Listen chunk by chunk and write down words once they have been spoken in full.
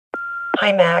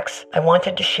Hi, Max. I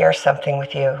wanted to share something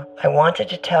with you. I wanted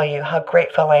to tell you how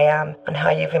grateful I am and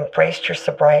how you've embraced your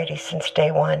sobriety since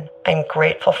day one. I'm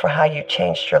grateful for how you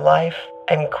changed your life.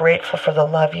 I'm grateful for the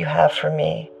love you have for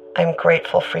me. I'm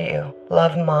grateful for you.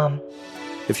 Love, Mom.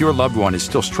 If your loved one is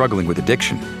still struggling with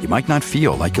addiction, you might not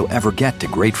feel like you'll ever get to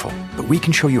grateful, but we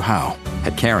can show you how.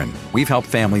 At Caron, we've helped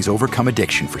families overcome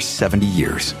addiction for 70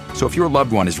 years. So if your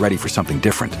loved one is ready for something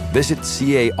different, visit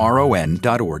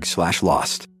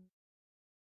caron.org/lost.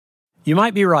 You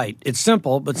might be right. It's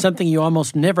simple, but something you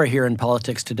almost never hear in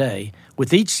politics today,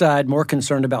 with each side more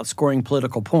concerned about scoring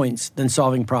political points than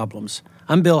solving problems.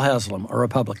 I'm Bill Haslam, a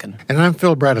Republican. And I'm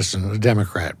Phil Bredesen, a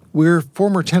Democrat. We're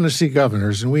former Tennessee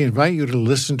governors, and we invite you to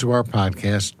listen to our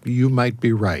podcast, You Might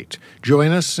Be Right. Join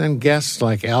us and guests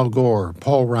like Al Gore,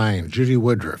 Paul Ryan, Judy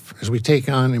Woodruff, as we take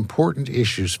on important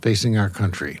issues facing our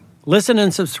country. Listen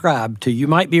and subscribe to You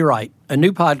Might Be Right, a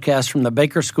new podcast from the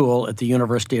Baker School at the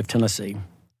University of Tennessee.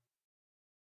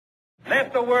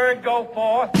 Let the word go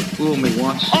forth. Fool me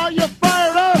once. Are you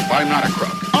fired up? I'm not a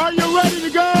crook. Are you ready to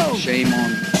go? Shame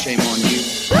on you.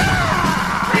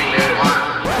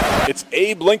 It's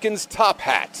Abe Lincoln's Top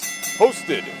Hat,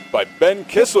 hosted by Ben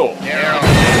Kissel.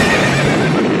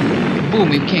 Fool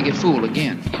me, we can't get fooled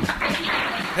again.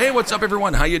 Hey, what's up,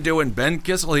 everyone? How you doing? Ben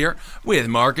Kissel here with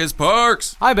Marcus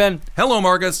Parks. Hi, Ben. Hello,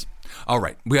 Marcus. All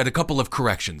right, we had a couple of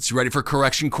corrections. You ready for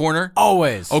Correction Corner?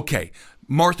 Always. Okay.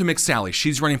 Martha McSally,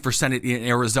 she's running for Senate in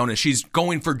Arizona. She's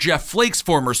going for Jeff Flake's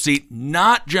former seat,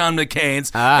 not John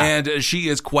McCain's. And she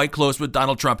is quite close with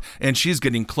Donald Trump, and she's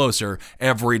getting closer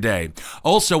every day.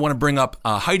 Also want to bring up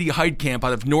Heidi Heitkamp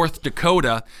out of North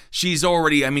Dakota. She's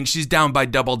down by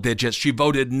double digits. She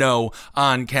voted no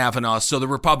on Kavanaugh, so the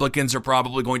Republicans are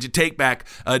probably going to take back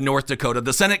North Dakota.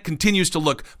 The Senate continues to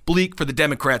look bleak for the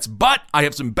Democrats, but I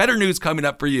have some better news coming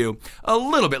up for you a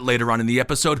little bit later on in the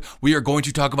episode. We are going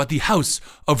to talk about the House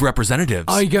of Representatives.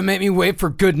 Oh, you gonna make me wait for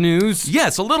good news?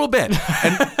 Yes, a little bit.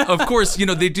 And of course,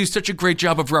 they do such a great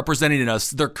job of representing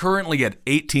us. They're currently at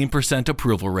 18%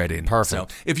 approval rating. Perfect. So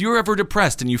if you're ever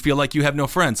depressed and you feel like you have no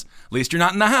friends, at least you're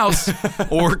not in the House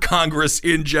or Congress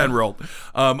in general.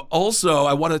 Also,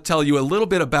 I want to tell you a little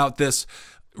bit about this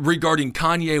regarding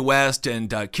Kanye West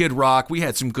and Kid Rock. We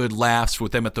had some good laughs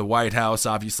with them at the White House.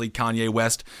 Obviously, Kanye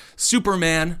West,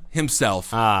 Superman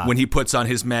himself, when he puts on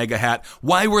his MAGA hat.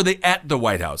 Why were they at the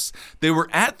White House? They were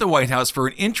at the White House for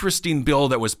an interesting bill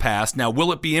that was passed. Now,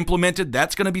 will it be implemented?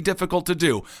 That's going to be difficult to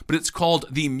do, but it's called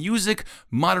the Music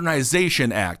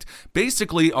Modernization Act.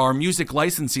 Basically, our music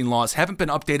licensing laws haven't been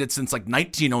updated since like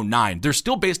 1909. They're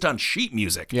still based on sheet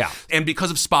music. Yeah. And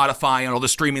because of Spotify and all the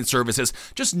streaming services,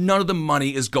 just none of the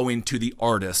money is going to the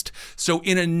artist. So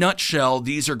in a nutshell,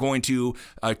 these are going to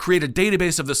create a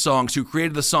database of the songs, who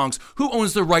created the songs, who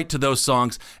owns the right to those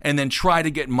songs, and then try to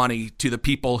get money to the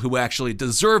people who actually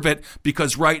deserve it,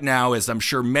 because right now, as I'm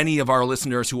sure many of our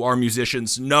listeners who are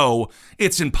musicians know,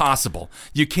 it's impossible.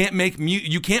 You can't make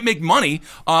money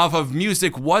off of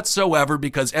music whatsoever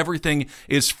because everything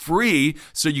is free,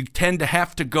 so you tend to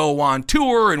have to go on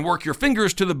tour and work your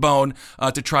fingers to the bone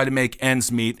to try to make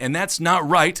ends meet, and that's not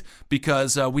right,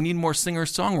 because we need more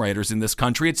singer-songwriters in this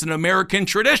country. It's an American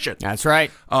tradition. That's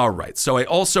right. All right. So I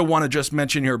also want to just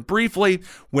mention here briefly,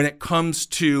 when it comes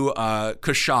to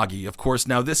Khashoggi, of course,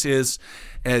 now this is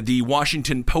the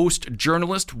Washington Post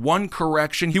journalist. One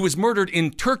correction: he was murdered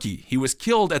in Turkey. He was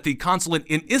killed at the consulate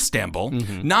in Istanbul,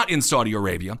 not in Saudi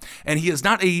Arabia. And he is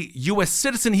not a U.S.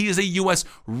 citizen. He is a U.S.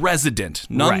 resident,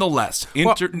 nonetheless.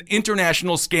 Right.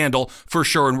 International scandal for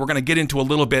sure. And we're going to get into a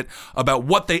little bit about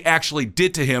what they actually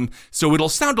did to him. So it'll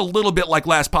sound a little bit like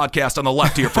last podcast on the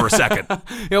left here for a second.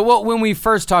 Yeah, well, when we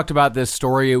first talked about this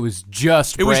story, it was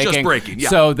just breaking. Yeah.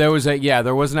 So there wasn't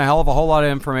a hell of a whole lot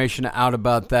of information out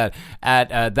about that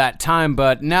at that time,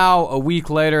 but now a week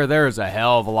later, there's a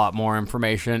hell of a lot more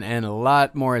information, and a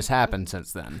lot more has happened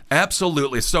since then.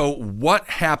 Absolutely. So what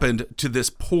happened to this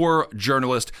poor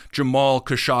journalist, Jamal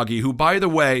Khashoggi, who, by the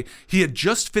way, he had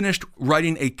just finished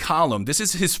writing a column. This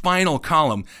is his final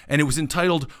column, and it was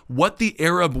entitled, "What the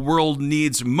Arab World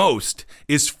Needs Most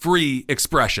is Free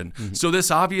Expression." So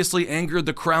this obviously angered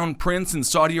the Crown Prince in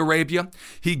Saudi Arabia.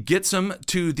 He gets him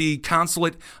to the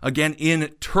consulate, again, in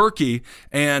Turkey,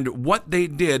 and what they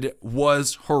did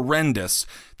was horrendous.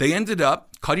 They ended up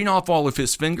cutting off all of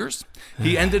his fingers.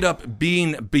 He ended up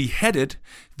being beheaded.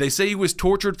 They say he was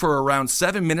tortured for around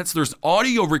 7 minutes. There's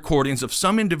audio recordings of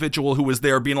some individual who was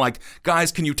there being like,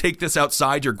 "Guys, can you take this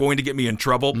outside? You're going to get me in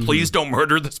trouble. Please don't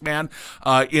murder this man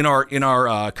in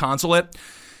our consulate."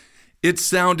 It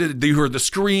sounded, you heard the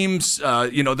screams,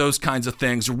 those kinds of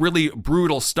things, really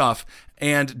brutal stuff.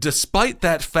 And despite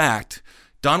that fact,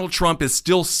 Donald Trump is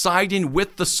still siding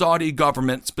with the Saudi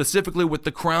government, specifically with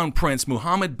the Crown Prince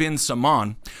Mohammed bin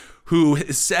Salman, who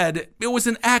said it was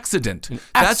an accident.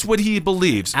 That's what he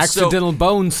believes. Accidental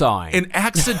bone sawing. An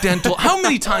accidental. How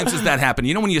many times has that happened?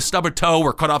 You know when you stub a toe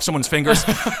or cut off someone's fingers?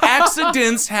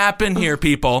 Accidents happen here,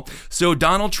 people. So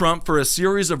Donald Trump, for a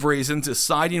series of reasons, is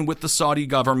siding with the Saudi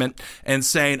government and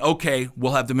saying, okay,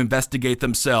 we'll have them investigate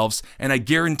themselves. And I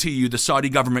guarantee you the Saudi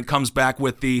government comes back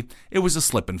with it was a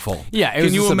slip and fall. Yeah, it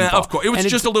was a slip and fall. Of course. It was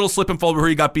just a little slip and fall where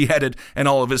he got beheaded and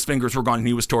all of his fingers were gone and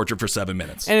he was tortured for 7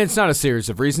 minutes. And it's not a series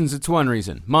of reasons. It's one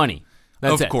reason. Money.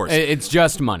 That's of course. It's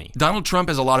just money. Donald Trump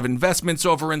has a lot of investments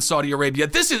over in Saudi Arabia.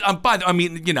 This is,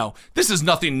 this is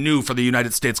nothing new for the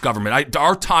United States government.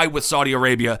 Our tie with Saudi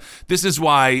Arabia, this is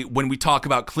why when we talk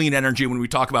about clean energy, when we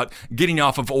talk about getting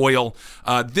off of oil,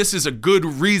 this is a good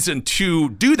reason to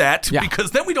do that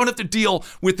because then we don't have to deal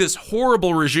with this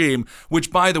horrible regime,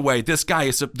 which, by the way, this guy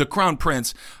is the Crown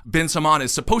Prince, bin Salman,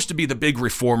 is supposed to be the big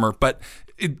reformer, but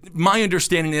my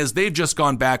understanding is they've just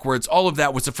gone backwards. All of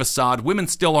that was a facade. Women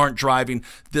still aren't driving.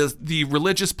 The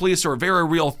religious police are a very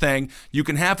real thing. You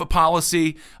can have a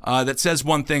policy that says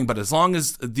one thing, but as long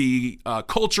as the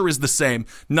culture is the same,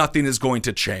 nothing is going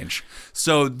to change.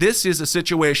 So this is a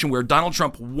situation where Donald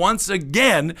Trump once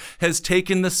again has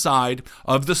taken the side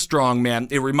of the strong man.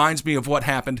 It reminds me of what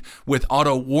happened with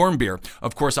Otto Warmbier.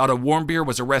 Of course, Otto Warmbier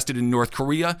was arrested in North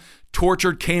Korea,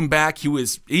 tortured, came back. He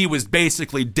was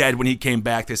basically dead when he came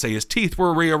back. They say his teeth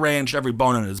were rearranged, every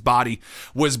bone in his body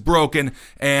was broken.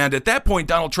 And at that point,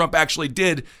 Donald Trump actually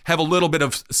did have a little bit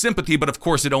of sympathy, but of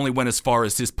course it only went as far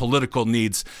as his political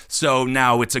needs. So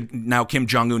now now Kim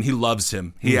Jong-un, he loves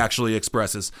him. He actually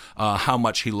expresses how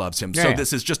much he loves him. So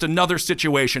this is just another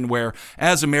situation where,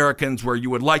 as Americans, where you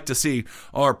would like to see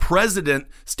our president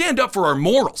stand up for our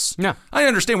morals. Yeah. I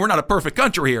understand we're not a perfect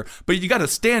country here, but you got to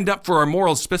stand up for our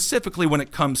morals, specifically when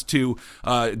it comes to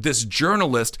this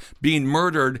journalist being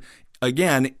murdered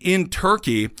again in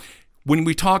Turkey. When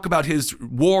we talk about his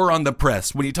war on the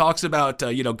press, when he talks about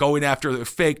going after the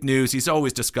fake news, he's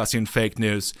always discussing fake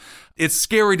news. It's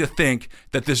scary to think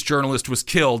that this journalist was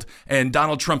killed and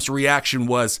Donald Trump's reaction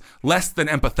was less than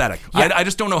empathetic. Yeah. I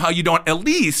just don't know how you don't at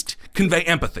least convey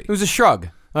empathy. It was a shrug.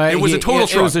 It was a total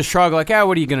shrug. It was a shrug, like,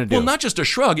 what are you going to do? Well, not just a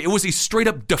shrug. It was a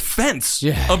straight-up defense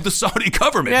of the Saudi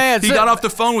government. He got off the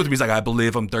phone with me. He's like, I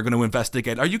believe him. They're going to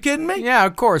investigate. Are you kidding me? Yeah,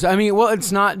 of course. I mean, well,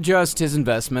 it's not just his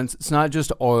investments. It's not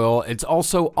just oil. It's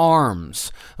also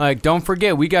arms. Like, don't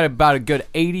forget, we got about a good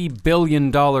 $80 billion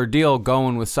deal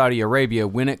going with Saudi Arabia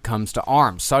when it comes to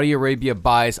arms. Saudi Arabia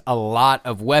buys a lot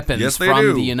of weapons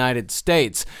from the United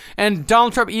States. And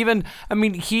Donald Trump he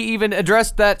even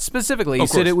addressed that specifically. He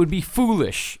said it would be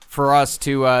foolish for us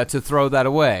to throw that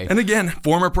away. And again,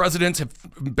 former presidents have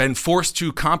been forced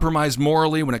to compromise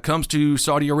morally when it comes to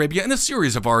Saudi Arabia in a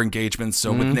series of our engagements.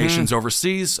 So with nations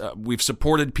overseas, we've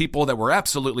supported people that were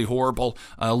absolutely horrible.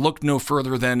 Look no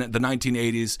further than the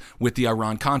 1980s with the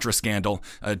Iran-Contra scandal,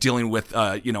 dealing with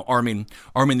arming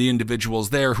the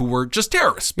individuals there who were just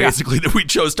terrorists, basically, that we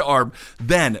chose to arm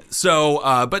then.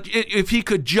 So, but if he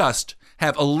could just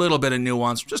have a little bit of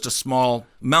nuance, just a small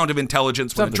amount of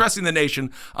intelligence when addressing the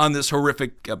nation on this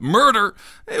horrific murder,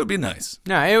 it would be nice.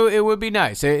 No, it would be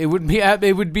nice. It would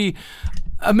be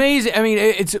amazing. I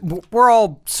mean, we're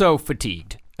all so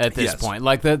fatigued at this point.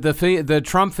 Like the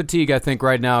Trump fatigue, I think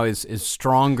right now is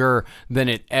stronger than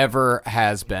it ever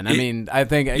has been. I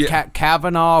think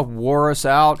Kavanaugh wore us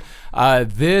out.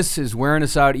 This is wearing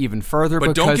us out even further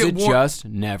because it just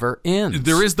never ends.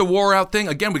 There is the war out thing.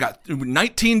 Again, we got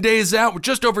 19 days out. We're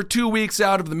just over 2 weeks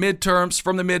out of the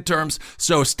midterms.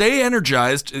 So stay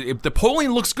energized. If the polling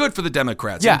looks good for the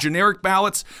Democrats. In generic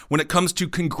ballots, when it comes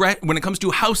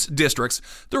to House districts,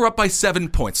 they're up by 7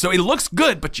 points. So it looks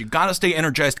good, but you got to stay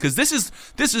energized because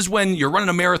this is when you're running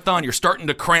a marathon. You're starting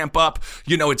to cramp up.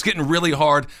 It's getting really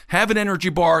hard. Have an energy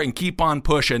bar and keep on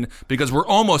pushing because we're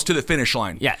almost to the finish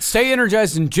line. Yeah, stay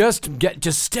energized and just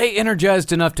stay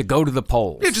energized enough to go to the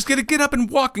polls. Yeah, just get up and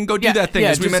walk and go do that thing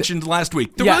as we mentioned last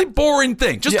week. The really boring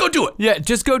thing. Just go do it. Yeah,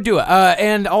 just go do it.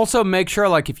 And also make sure,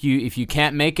 like, if you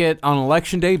can't make it on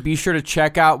election day, be sure to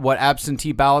check out what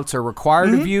absentee ballots are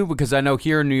required of you, because I know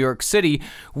here in New York City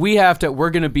we're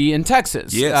going to be in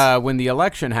Texas when the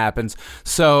election election happens.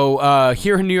 So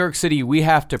here in New York City, we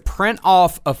have to print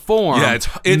off a form,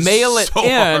 mail it so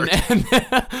in, hard.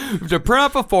 and to print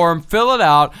off a form, fill it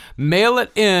out, mail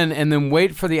it in, and then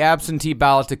wait for the absentee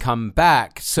ballot to come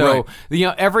back. So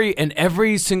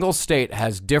every single state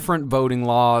has different voting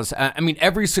laws. I mean,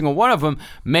 every single one of them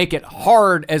make it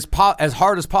hard as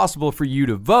hard as possible for you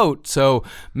to vote. So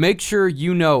make sure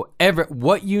you know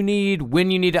what you need,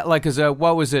 when you need it. Like,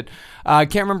 what was it? I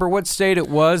can't remember what state it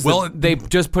was. Well, they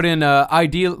just put in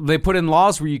ID. They put in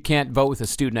laws where you can't vote with a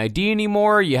student ID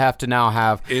anymore. You have to now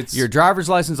have your driver's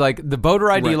license. Like, the voter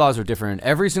ID laws are different in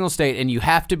every single state, and you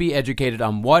have to be educated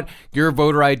on what your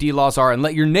voter ID laws are, and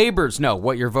let your neighbors know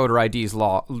what your voter ID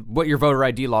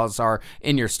laws are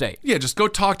in your state. Yeah, just go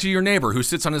talk to your neighbor who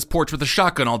sits on his porch with a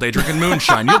shotgun all day drinking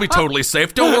moonshine. You'll be totally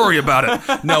safe. Don't worry about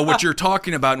it. No, what you're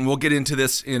talking about, and we'll get into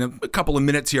this in a couple of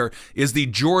minutes here, is the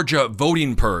Georgia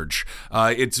voting purge.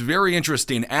 It's very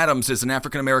interesting. Adams is an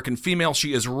African-American female.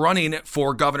 She is running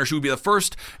for governor. She would be the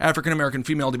first African-American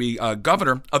female to be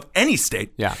governor of any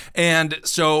state. Yeah. And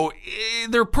so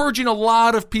they're purging a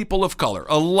lot of people of color,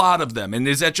 a lot of them. And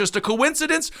is that just a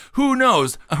coincidence? Who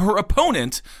knows? Her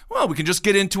opponent, well, we can just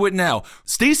get into it now.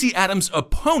 Stacey Adams'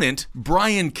 opponent,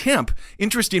 Brian Kemp,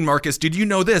 interesting, Marcus, did you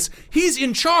know this? He's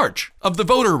in charge of the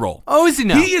voter roll. Oh, is he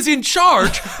now? He is in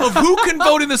charge of who can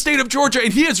vote in the state of Georgia,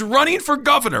 and he is running for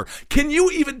governor. Can you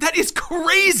even, that is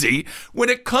crazy when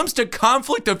it comes to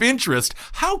conflict of interest.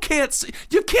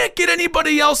 You can't get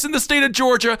anybody else in the state of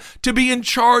Georgia to be in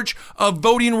charge of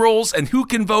voting rolls and who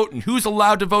can vote and who's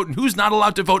allowed to vote and who's not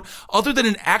allowed to vote other than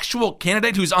an actual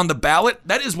candidate who's on the ballot.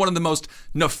 That is one of the most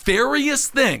nefarious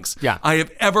things I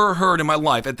have ever heard in my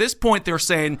life. At this point, they're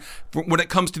saying when it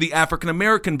comes to the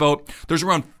African-American vote, there's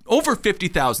around over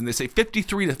 50,000. They say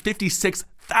 53 to 56,000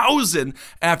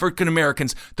 African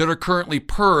Americans that are currently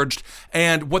purged,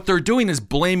 and what they're doing is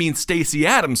blaming Stacey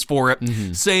Adams for it,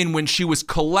 saying when she was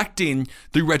collecting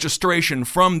the registration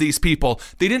from these people,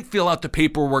 they didn't fill out the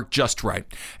paperwork just right.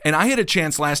 And I had a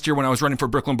chance last year when I was running for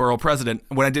Brooklyn Borough President,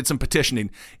 when I did some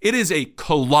petitioning. It is a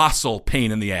colossal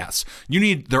pain in the ass. You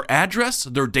need their address,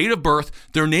 their date of birth,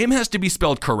 their name has to be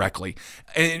spelled correctly,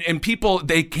 and people,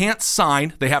 they can't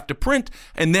sign, they have to print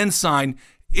and then sign.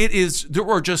 There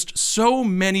are just so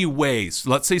many ways.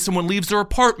 Let's say someone leaves their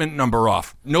apartment number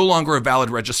off, no longer a valid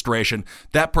registration.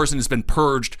 That person has been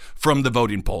purged from the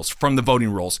voting polls, from the voting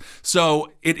rolls.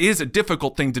 So it is a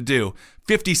difficult thing to do.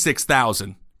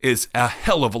 56,000 is a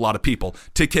hell of a lot of people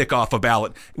to kick off a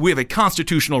ballot. We have a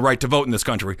constitutional right to vote in this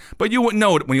country, but you wouldn't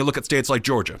know it when you look at states like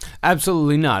Georgia.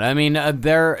 Absolutely not. I mean,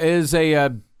 there is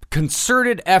a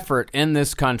concerted effort in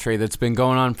this country that's been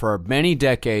going on for many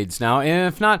decades now,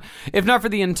 if not for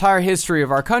the entire history of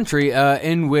our country,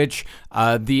 in which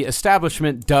the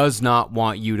establishment does not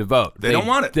want you to vote. They don't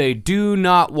want it. They do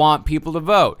not want people to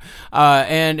vote.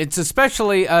 And it's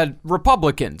especially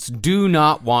Republicans do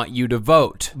not want you to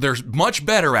vote. They're much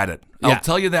better at it. I'll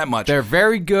tell you that much. They're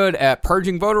very good at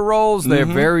purging voter rolls. They're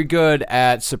very good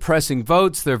at suppressing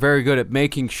votes. They're very good at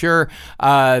making sure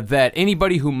that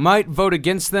anybody who might vote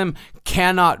against them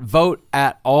cannot vote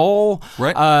at all.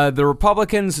 Right. The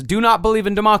Republicans do not believe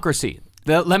in democracy.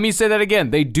 Let me say that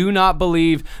again. They do not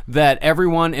believe that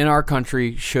everyone in our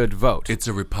country should vote. It's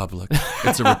a republic.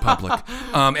 It's a republic.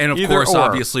 And of course,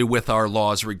 obviously, with our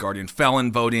laws regarding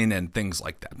felon voting and things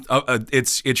like that,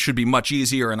 it should be much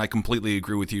easier. And I completely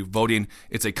agree with you. Voting,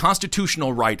 it's a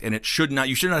constitutional right, and you should not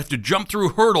have to jump through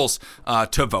hurdles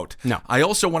to vote. No. I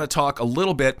also want to talk a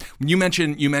little bit. You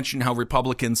mentioned how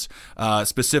Republicans,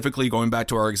 specifically going back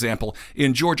to our example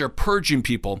in Georgia, purging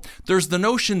people. There's the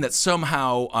notion that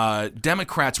somehow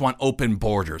Democrats want open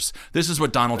borders. This is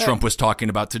what Donald Trump was talking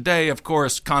about today, of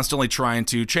course, constantly trying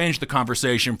to change the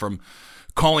conversation from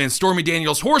calling Stormy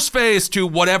Daniels horseface to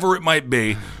whatever it might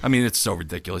be. I mean, it's so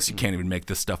ridiculous. You can't even make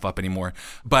this stuff up anymore.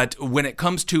 But when it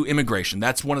comes to immigration,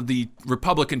 that's one of the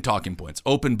Republican talking points.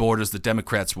 Open borders, the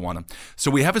Democrats want them.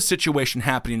 So we have a situation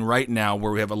happening right now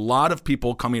where we have a lot of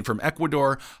people coming from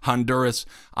Ecuador, Honduras.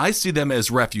 I see them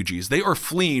as refugees. They are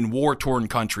fleeing war-torn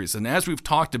countries. And as we've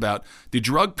talked about, the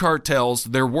drug cartels,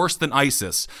 they're worse than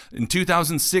ISIS. In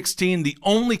 2016, the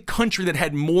only country that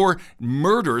had more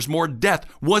murders, more death,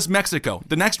 was Mexico.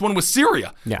 The next one was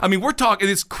Syria. Yeah. I mean, we're talking,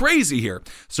 it's crazy here.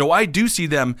 So I do see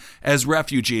them as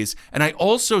refugees, and I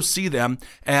also see them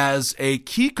as a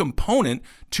key component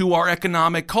to our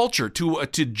economic culture,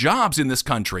 to jobs in this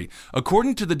country.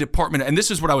 According to the department, and this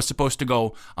is what I was supposed to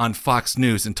go on Fox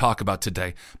News and talk about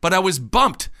today, but I was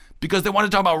bumped because they want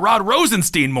to talk about Rod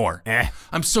Rosenstein more.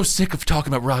 I'm so sick of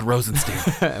talking about Rod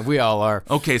Rosenstein. We all are.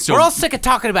 Okay, so we're all sick of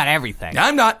talking about everything.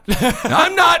 I'm not.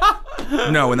 I'm not.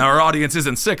 No, and our audience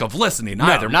isn't sick of listening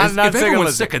either. not if sick of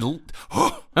everyone's sick of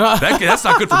that's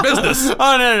not good for business.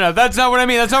 Oh, no. That's not what I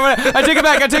mean. I take it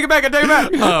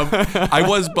back. I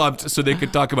was bumped so they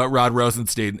could talk about Rod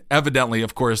Rosenstein. Evidently,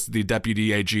 of course, the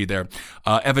deputy AG there.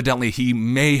 Evidently, he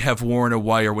may have worn a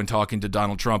wire when talking to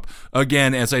Donald Trump.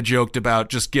 Again, as I joked about,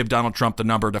 just give Donald Trump the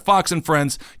number to Fox and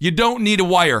Friends. You don't need a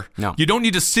wire. No. You don't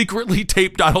need to secretly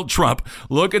tape Donald Trump.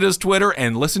 Look at his Twitter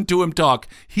and listen to him talk.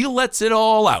 He lets it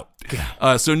all out.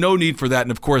 So no need for that.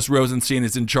 And of course, Rosenstein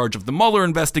is in charge of the Mueller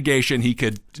investigation. He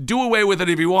could do away with it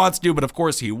if he wants to, but of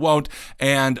course he won't.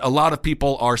 And a lot of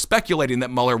people are speculating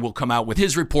that Mueller will come out with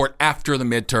his report after the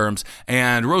midterms.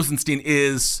 And Rosenstein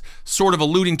is sort of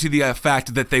alluding to the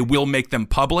fact that they will make them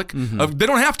public. They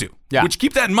don't have to. Yeah. Which,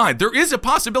 keep that in mind. There is a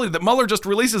possibility that Mueller just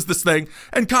releases this thing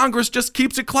and Congress just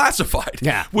keeps it classified.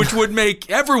 Yeah. Which would make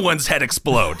everyone's head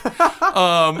explode.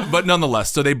 But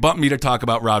nonetheless, so they bumped me to talk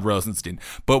about Rod Rosenstein.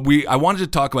 But I wanted to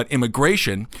talk about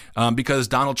immigration because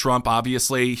Donald Trump,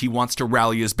 obviously, he wants to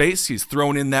rally his base. He's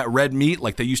thrown in that red meat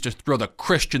like they used to throw the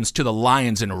Christians to the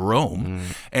lions in Rome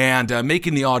and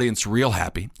making the audience real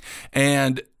happy.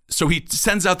 And so he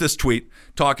sends out this tweet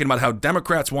talking about how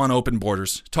Democrats want open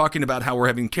borders, talking about how we're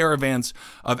having caravans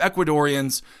of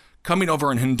Ecuadorians coming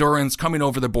over and Hondurans coming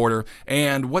over the border.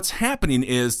 And what's happening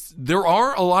is there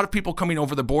are a lot of people coming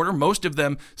over the border, most of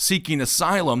them seeking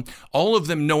asylum, all of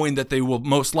them knowing that they will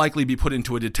most likely be put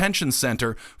into a detention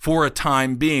center for a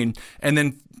time being. And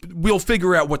then we'll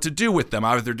figure out what to do with them,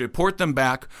 either deport them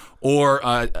back or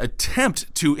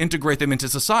attempt to integrate them into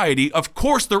society. Of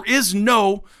course, there is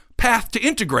no path to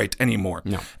integrate anymore.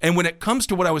 No. And when it comes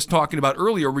to what I was talking about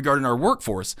earlier regarding our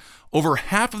workforce, over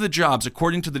half of the jobs,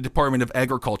 according to the Department of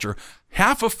Agriculture,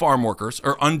 half of farm workers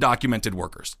are undocumented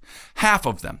workers. Half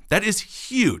of them. That is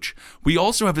huge. We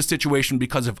also have a situation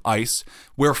because of ICE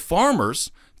where farmers,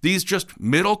 these just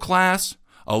middle class,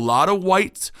 a lot of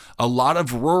whites, a lot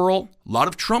of rural, a lot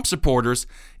of Trump supporters,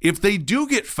 if they do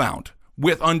get found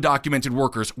with undocumented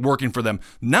workers working for them,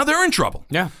 now they're in trouble.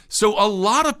 Yeah. So a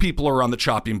lot of people are on the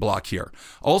chopping block here.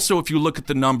 Also, if you look at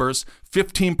the numbers,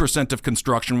 15% of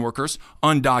construction workers,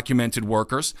 undocumented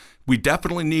workers. We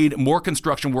definitely need more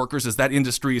construction workers as that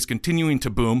industry is continuing to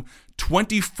boom.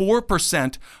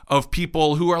 24% of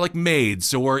people who are like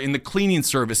maids or in the cleaning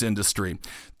service industry,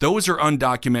 those are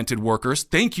undocumented workers.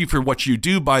 Thank you for what you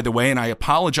do, by the way, and I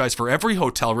apologize for every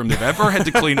hotel room they've ever had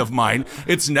to clean of mine.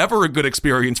 It's never a good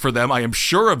experience for them. I am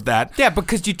sure of that. Yeah,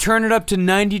 because you turn it up to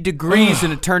 90 degrees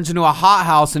and it turns into a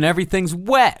hothouse and everything's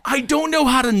wet. I don't know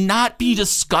how to not be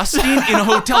disgusting in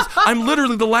hotels. I'm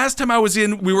literally, the last time I was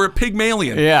in, we were at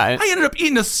Pygmalion. Yeah. I ended up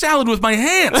eating a salad with my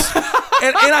hands.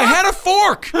 and I had a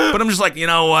fork. But I'm just like, you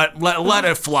know what? Let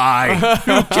it fly.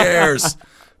 Who cares?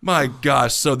 My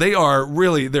gosh. So they are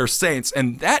really, they're saints.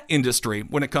 And that industry,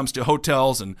 when it comes to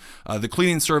hotels and the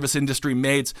cleaning service industry,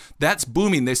 maids, that's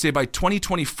booming. They say by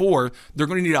 2024, they're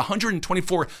going to need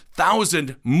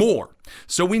 124,000 more.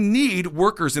 So we need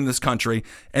workers in this country.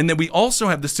 And then we also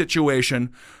have the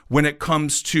situation when it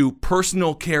comes to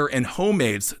personal care and home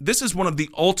aides. This is one of the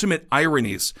ultimate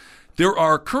ironies. There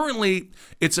are currently,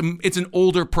 it's an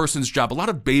older person's job. A lot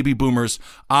of baby boomers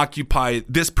occupy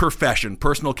this profession,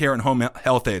 personal care and home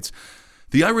health aides.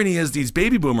 The irony is these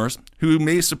baby boomers who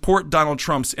may support Donald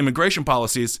Trump's immigration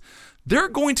policies, they're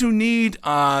going to need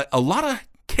a lot of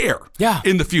care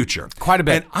in the future. Quite a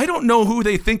bit. And I don't know who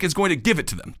they think is going to give it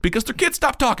to them because their kids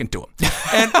stopped talking to them.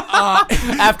 And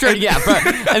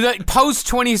post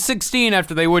 2016,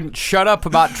 after they wouldn't shut up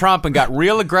about Trump and got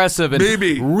real aggressive and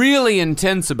really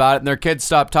intense about it, and their kids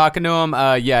stopped talking to them.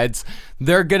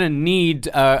 They're gonna need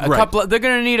couple. They're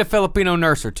gonna need a Filipino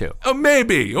nurse or two,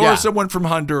 maybe, or someone from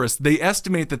Honduras. They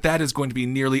estimate that is going to be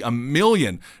nearly 1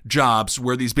 million jobs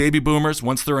where these baby boomers,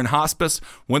 once they're in hospice,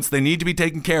 once they need to be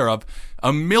taken care of,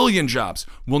 1 million jobs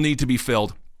will need to be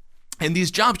filled, and these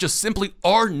jobs just simply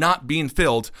are not being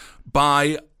filled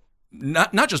by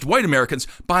not just white Americans,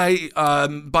 by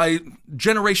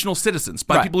generational citizens,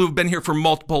 by people who've been here for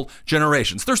multiple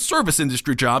generations. They're service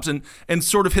industry jobs, and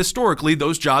sort of historically,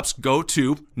 those jobs go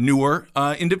to newer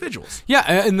individuals. Yeah,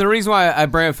 and the reason why I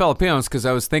bring up Filipinos because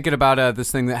I was thinking about this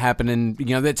thing that happened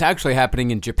that's actually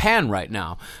happening in Japan right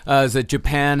now. Is that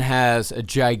Japan has a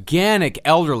gigantic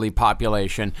elderly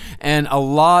population, and a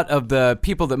lot of the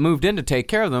people that moved in to take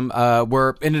care of them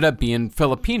ended up being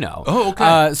Filipino. Oh,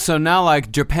 okay. So now,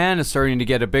 like, Japan is starting to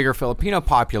get a bigger Filipino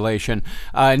population.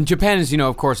 And Japan is,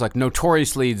 of course, like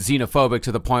notoriously xenophobic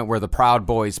to the point where the Proud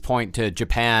Boys point to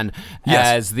Japan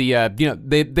as the,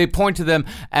 they point to them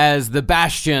as the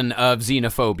bastion of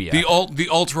xenophobia. The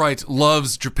alt-right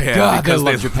loves Japan because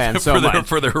they love Japan so much.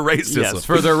 For their racism. Yes,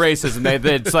 for their racism.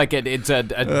 It's like it's a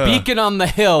beacon on the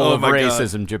hill of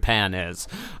racism, God. Japan is.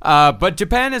 But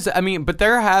Japan is, but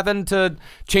they're having to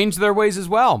change their ways as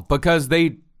well because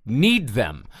they need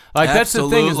them. Like, that's the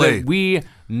thing, is that we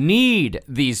need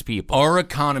these people. Our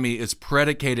economy is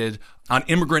predicated on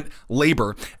immigrant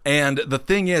labor. And the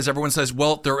thing is, everyone says,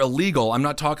 well, they're illegal. I'm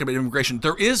not talking about immigration.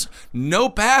 There is no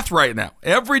path right now.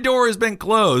 Every door has been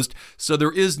closed, so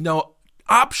there is no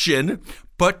option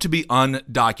but to be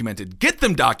undocumented. Get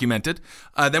them documented,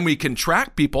 then we can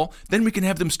track people, then we can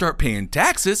have them start paying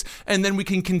taxes, and then we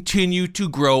can continue to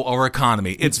grow our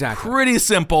economy. It's pretty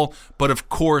simple, but of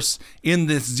course, in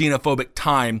this xenophobic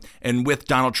time, and with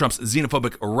Donald Trump's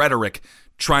xenophobic rhetoric,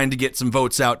 trying to get some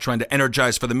votes out, trying to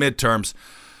energize for the midterms,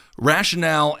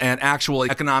 rationale and actual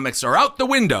economics are out the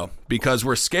window because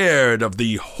we're scared of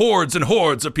the hordes and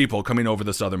hordes of people coming over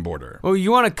the southern border. Well,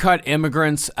 you want to cut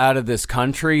immigrants out of this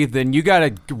country, then you got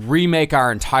to remake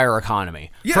our entire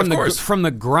economy. Yeah, of course. From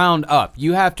the ground up.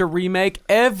 You have to remake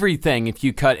everything if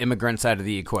you cut immigrants out of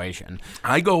the equation.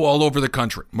 I go all over the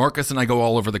country. Marcus and I go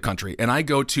all over the country, and I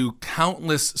go to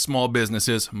countless small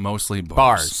businesses, mostly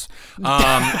bars.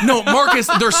 No, Marcus,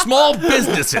 they're small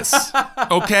businesses,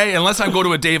 okay? Unless I go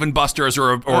to a Dave & Buster's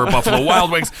or a Buffalo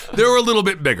Wild Wings, they're a little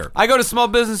bit bigger. I go to small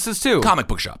businesses too. Comic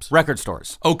book shops. Record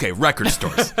stores. Okay, record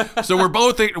stores. So we're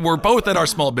both at our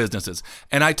small businesses.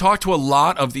 And I talk to a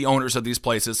lot of the owners of these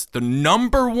places. The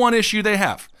number one issue they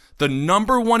have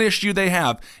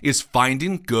is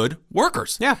finding good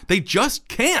workers. Yeah. They just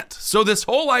can't. So this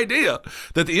whole idea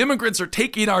that the immigrants are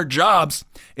taking our jobs,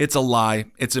 it's a lie.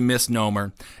 It's a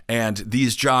misnomer. And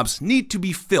these jobs need to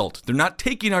be filled. They're not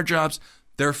taking our jobs.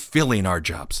 They're filling our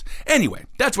jobs. Anyway,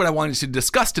 that's what I wanted to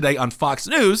discuss today on Fox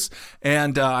News,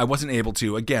 and I wasn't able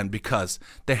to, again, because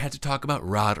they had to talk about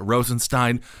Rod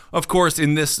Rosenstein. Of course,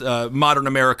 in this modern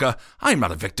America, I'm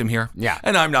not a victim here,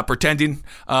 and I'm not pretending,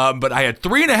 but I had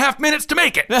 3.5 minutes to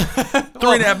make it.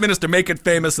 3.5 minutes to make it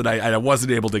famous, and I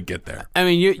wasn't able to get there. I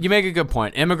mean, you make a good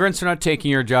point. Immigrants are not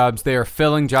taking your jobs. They are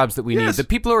filling jobs that we need. The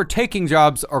people who are taking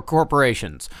jobs are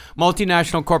corporations,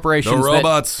 multinational corporations. The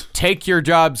robots. That take your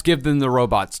jobs, give them the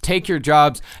robots. Take your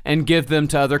jobs and give them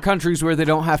to other countries where they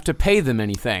don't have to pay them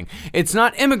anything. It's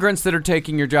not immigrants that are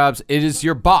taking your jobs. It is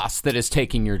your boss that is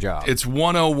taking your job. It's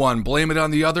 101. Blame it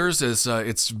on the others. It's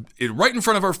right in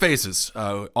front of our faces.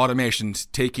 Automation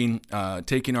taking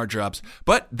our jobs.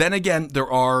 But then again, there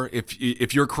are,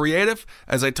 if you're creative,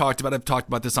 as I've talked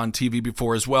about this on TV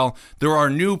before as well, there are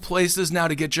new places now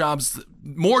to get jobs,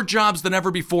 more jobs than ever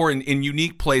before in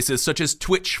unique places, such as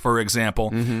Twitch, for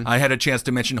example. I had a chance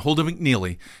to mention Holden McNeely.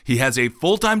 He has a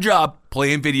full-time job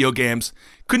playing video games.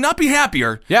 Could not be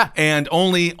happier. Yeah. And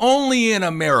only in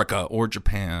America or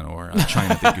Japan or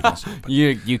China. I think you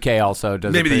can also, UK also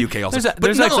does. Maybe the UK also.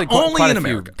 There's actually quite in a few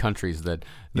America. countries that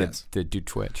do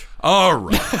Twitch. All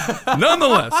right.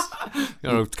 Nonetheless.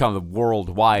 It's kind of the World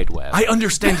Wide Web. I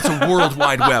understand it's a World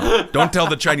Wide Web. Don't tell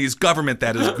the Chinese government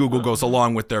that as Google goes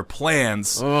along with their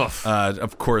plans,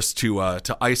 of course, to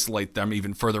isolate them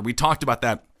even further. We talked about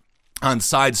that on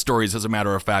Side Stories, as a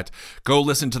matter of fact. Go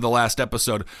listen to the last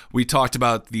episode. We talked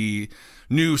about the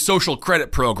new social credit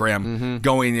program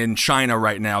going in China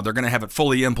right now. They're going to have it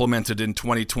fully implemented in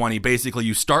 2020. Basically,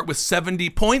 you start with 70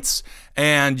 points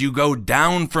and you go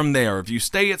down from there. If you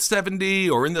stay at 70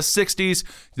 or in the 60s,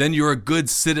 then you're a good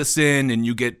citizen and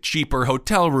you get cheaper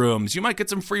hotel rooms. You might get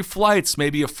some free flights,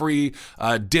 maybe a free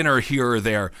dinner here or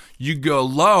there. You go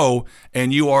low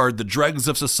and you are the dregs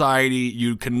of society.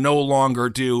 You can no longer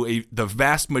do the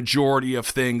vast majority of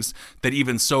things that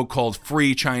even so-called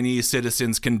free Chinese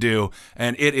citizens can do.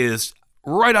 And it is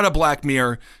right out of Black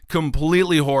Mirror,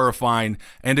 completely horrifying,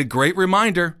 and a great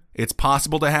reminder. It's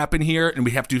possible to happen here, and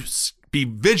we have to be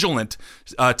vigilant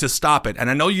to stop it. And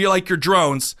I know you like your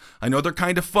drones. I know they're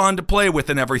kind of fun to play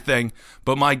with and everything,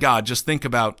 but my God, just think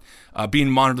about being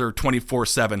monitored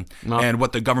 24/7 and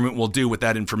what the government will do with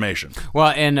that information.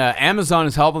 Well, and Amazon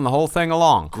is helping the whole thing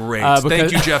along. Great.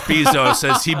 Thank you, Jeff Bezos,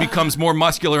 as he becomes more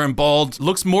muscular and bald,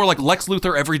 looks more like Lex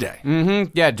Luthor every day.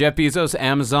 Yeah, Jeff Bezos,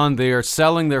 Amazon, they are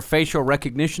selling their facial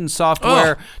recognition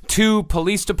software to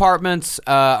police departments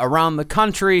around the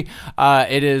country.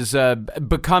 It is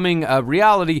becoming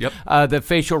reality that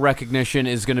facial recognition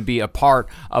is going to be a part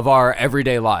of our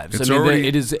everyday lives.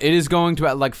 It is going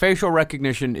to, like, facial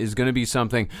recognition is going to be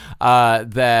something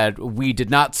that we did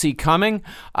not see coming,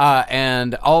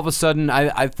 and all of a sudden,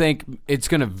 I think it's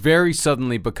going to very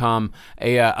suddenly become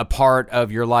a part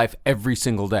of your life every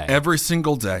single day. Every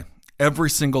single day.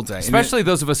 Every single day, especially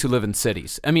those of us who live in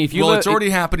cities. I mean, if you it's already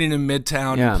happening in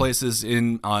Midtown and places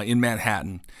in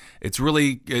Manhattan.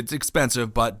 It's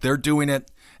expensive, but they're doing it,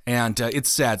 and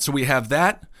it's sad. So we have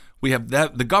that. We have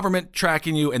the government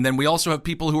tracking you, and then we also have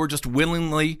people who are just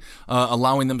willingly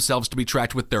allowing themselves to be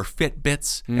tracked with their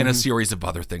Fitbits and a series of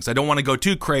other things. I don't want to go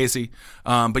too crazy,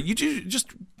 but you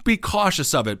just be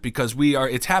cautious of it, because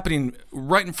it's happening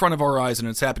right in front of our eyes, and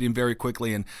it's happening very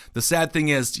quickly. And the sad thing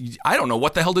is, I don't know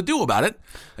what the hell to do about it.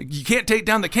 You can't take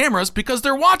down the cameras because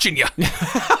they're watching you.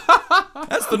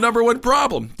 That's the number one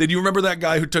problem. Did you remember that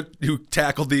guy who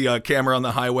tackled the camera on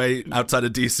the highway outside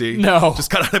of DC? No. Just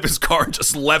got out of his car and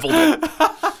just leveled it.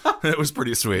 It was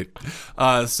pretty sweet.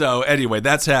 So anyway,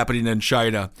 that's happening in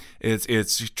China.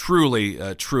 It's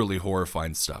truly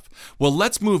horrifying stuff. Well,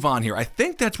 let's move on here. I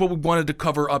think that's what we wanted to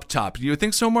cover up top. Do you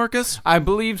think so, Marcus? I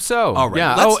believe so. All right.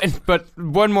 Yeah. But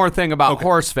one more thing about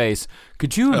Horseface.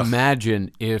 Could you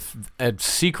imagine if a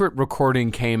secret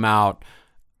recording came out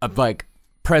of, like,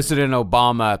 President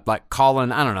Obama, like,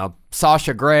 calling, I don't know,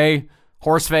 Sasha Grey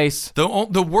Horseface?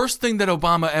 The worst thing that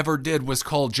Obama ever did was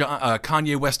call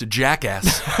Kanye West a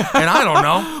jackass. And I don't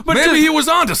know. But maybe he was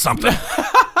onto something.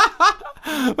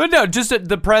 But no, just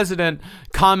the president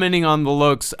commenting on the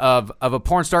looks of a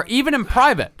porn star, even in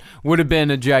private, would have been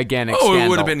a gigantic scandal. It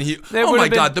would have been huge. Oh my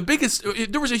God, the biggest.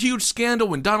 There was a huge scandal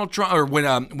when Donald Trump, or when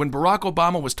Barack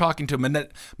Obama was talking to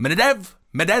Medvedev,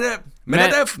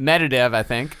 I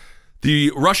think.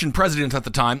 The Russian president at the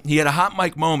time. He had a hot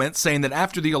mic moment saying that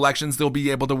after the elections, they'll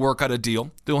be able to work out a deal.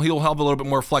 He'll have a little bit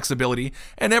more flexibility.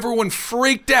 And everyone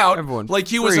freaked out like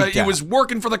he was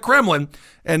working for the Kremlin.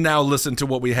 And now listen to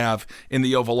what we have in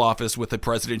the Oval Office with the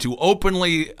president who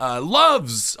openly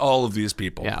loves all of these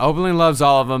people. Yeah, openly loves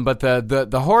all of them. But the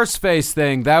Horseface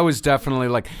thing, that was definitely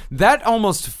like, that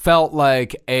almost felt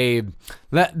like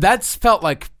that's felt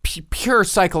like pure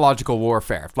psychological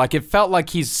warfare. Like, it felt like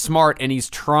he's smart and he's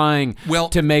trying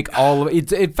to make all of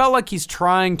it. It felt like he's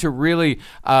trying to really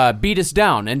beat us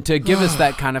down and to give us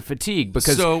that kind of fatigue,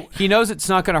 because he knows it's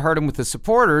not going to hurt him with the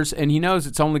supporters, and he knows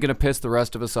it's only going to piss the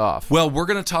rest of us off. Well, we're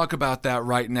going to talk about that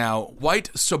right now.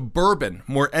 White, suburban,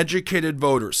 more educated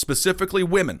voters, specifically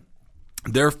women,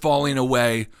 they're falling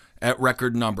away at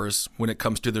record numbers when it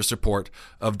comes to their support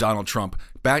of Donald Trump.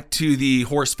 Back to the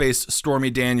Horseface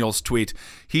Stormy Daniels tweet.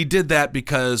 He did that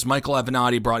because Michael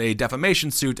Avenatti brought a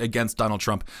defamation suit against Donald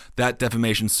Trump. That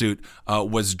defamation suit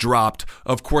was dropped.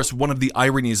 Of course, one of the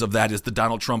ironies of that is that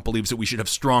Donald Trump believes that we should have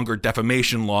stronger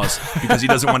defamation laws because he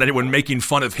doesn't want anyone making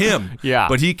fun of him. Yeah.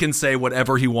 But he can say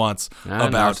whatever he wants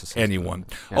about anyone.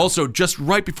 Yeah. Also, just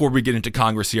right before we get into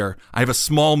Congress here, I have a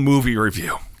small movie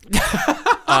review.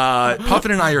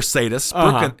 Puffin and I are sadists.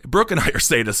 Brooke and I are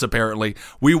sadists, apparently.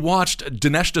 We watched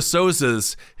Dinesh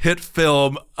D'Souza's hit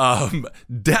film,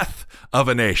 Death of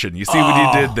a Nation. You see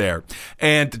what he did there.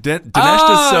 And Dinesh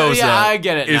D'Souza I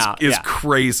get it now. is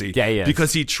crazy. Yeah, he is.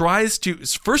 Because he tries to,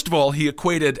 first of all, he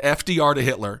equated FDR to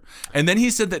Hitler. And then he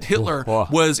said that Hitler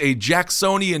was a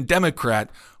Jacksonian Democrat.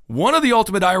 One of the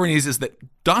ultimate ironies is that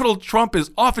Donald Trump is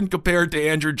often compared to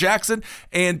Andrew Jackson,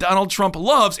 and Donald Trump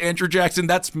loves Andrew Jackson.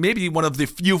 That's maybe one of the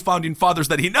few founding fathers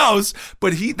that he knows,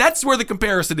 but that's where the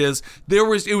comparison is.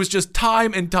 It was just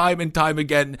time and time and time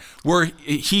again where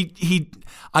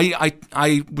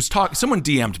I was talking, someone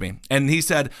DM'd me, and he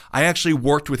said, I actually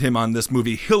worked with him on this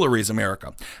movie, Hillary's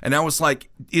America. And I was like,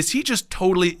 is he just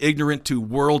totally ignorant to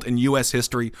world and U.S.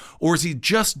 history, or is he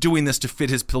just doing this to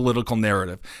fit his political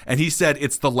narrative? And he said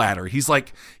it's the latter. He's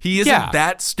like, he isn't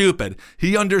that stupid.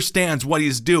 He understands what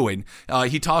he's doing.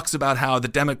 He talks about how the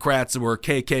Democrats were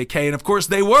KKK, and of course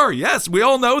they were. Yes, we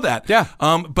all know that. Yeah.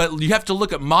 But you have to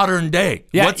look at modern day.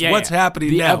 What's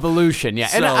happening now? The evolution. Yeah.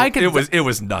 So and it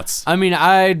was nuts. I mean,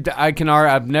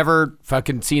 I've never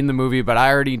fucking seen the movie, but I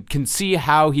already can see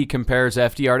how he compares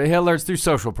FDR to Hitler. It's through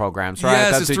social programs, right?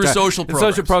 Yes, it's through social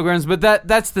programs. Social programs. But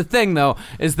that's the thing, though,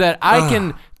 is that I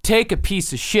can take a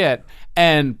piece of shit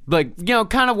and, like, you know,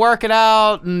 kind of work it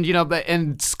out and, you know,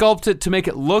 and sculpt it to make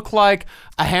it look like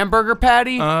a hamburger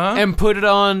patty and put it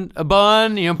on a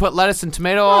bun, you know, put lettuce and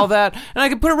tomato, all that. And I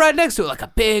can put it right next to it like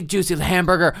a big, juicy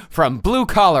hamburger from Blue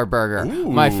Collar Burger. Ooh,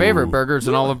 my favorite burgers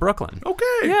in all of Brooklyn. Okay.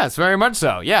 Yes, very much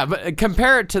so. Yeah, but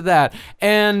compare it to that.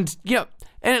 And, you know,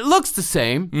 and it looks the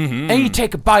same, and you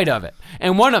take a bite of it,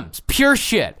 and one of them's pure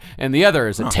shit, and the other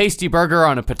is a tasty burger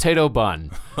on a potato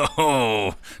bun.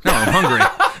 Oh, now I'm hungry.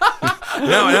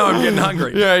 now I'm getting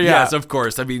hungry. Yeah. Yes, of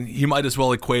course. I mean, he might as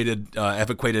well have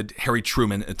equated Harry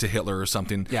Truman to Hitler or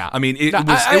something. Yeah. I mean, it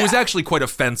was actually quite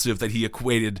offensive that he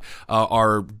equated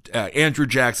our Andrew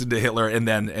Jackson to Hitler and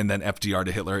then FDR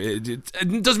to Hitler.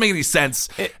 It doesn't make any sense.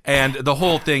 And the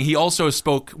whole thing. He also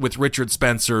spoke with Richard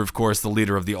Spencer, of course, the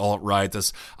leader of the alt-right,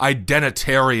 this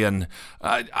identitarian.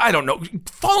 I don't know.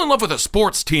 Fall in love with a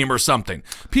sports team or something.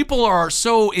 People are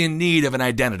so in need of an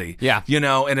identity. Yeah.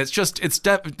 And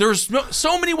there's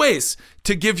so many ways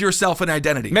to give yourself an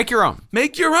identity. Make your own.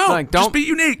 Just be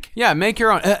unique. Yeah, make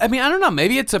your own. I mean, I don't know.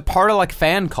 Maybe it's a part of like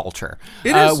fan culture.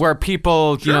 It is. Where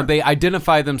people, they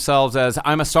identify themselves as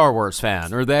I'm a Star Wars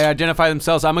fan, or they identify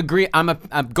themselves I'm a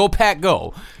Go Pack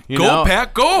Go. Go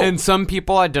Pack Go. And some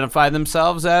people identify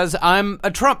themselves as I'm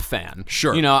a Trump fan.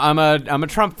 Sure. I'm a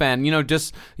Trump fan.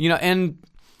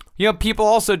 People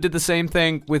also did the same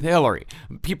thing with Hillary.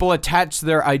 People attach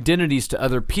their identities to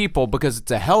other people because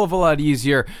it's a hell of a lot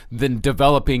easier than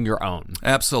developing your own.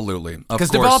 Absolutely.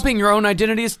 Because developing your own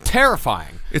identity is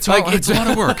terrifying. It's a lot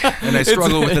of work, and I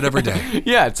struggle with it every day.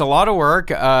 Yeah, it's a lot of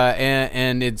work,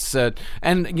 and it's a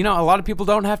lot of people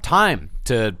don't have time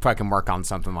to fucking work on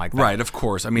something like that. Right, of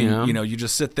course. I mean, you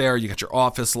just sit there, you got your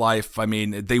office life. I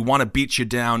mean, they want to beat you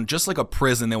down just like a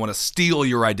prison. They want to steal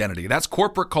your identity. That's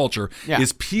corporate culture,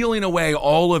 is peeling away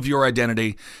all of your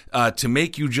identity to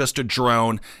make you just a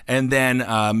drone. And then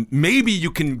maybe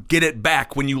you can get it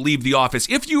back when you leave the office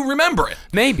if you remember it.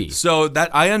 Maybe. So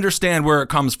that I understand where it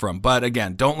comes from. But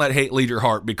again, don't let hate lead your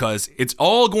heart because it's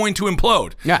all going to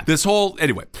implode. Yeah.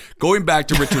 Anyway, going back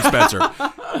to Richard Spencer,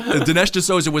 Dinesh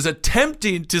D'Souza was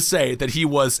attempting to say that he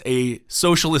was a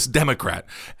socialist Democrat,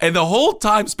 and the whole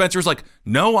time Spencer's like,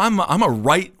 "No, I'm a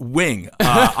right wing.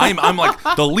 I'm like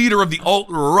the leader of the alt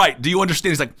right. Do you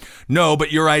understand?" He's like, "No,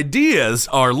 but your ideas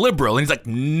are liberal." And he's like,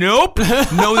 "Nope,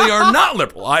 no, they are not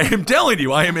liberal. I am telling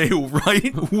you, I am a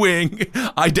right wing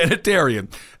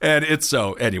identitarian." And it's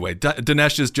so anyway.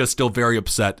 Dinesh is just still very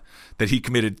upset that he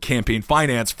committed campaign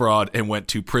finance fraud and went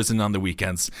to prison on the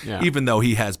weekends, even though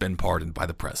he has been pardoned by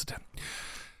the president.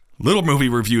 Little movie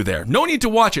review there. No need to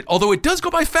watch it, although it does go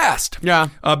by fast. Yeah.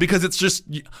 Because it's just,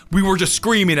 we were just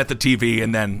screaming at the TV,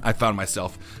 and then I found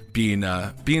myself being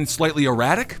slightly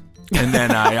erratic, and then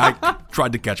I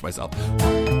tried to catch myself.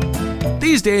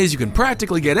 These days, you can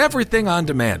practically get everything on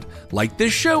demand, like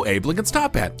this show, Abe Lincoln's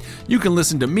Top Hat. You can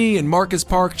listen to me and Marcus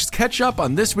Park just catch up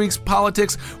on this week's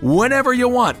politics whenever you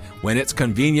want, when it's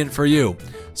convenient for you.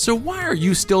 So why are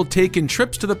you still taking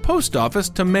trips to the post office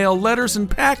to mail letters and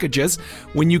packages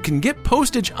when you can get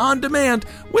postage on demand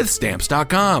with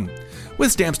Stamps.com?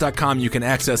 With Stamps.com, you can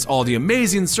access all the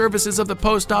amazing services of the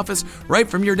post office right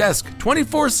from your desk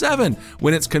 24/7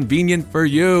 when it's convenient for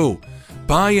you.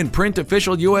 Buy and print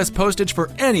official U.S. postage for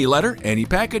any letter, any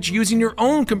package using your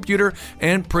own computer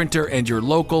and printer, and your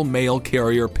local mail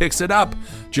carrier picks it up.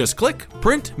 Just click,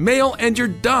 print, mail, and you're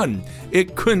done.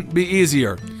 It couldn't be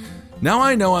easier. Now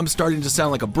I know I'm starting to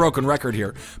sound like a broken record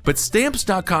here, but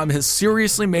Stamps.com has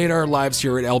seriously made our lives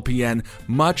here at LPN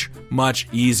much, much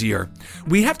easier.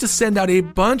 We have to send out a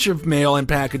bunch of mail and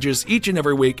packages each and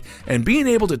every week, and being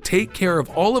able to take care of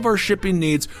all of our shipping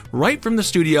needs right from the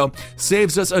studio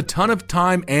saves us a ton of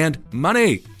time and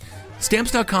money.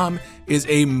 Stamps.com is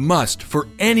a must for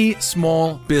any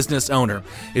small business owner.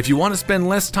 If you want to spend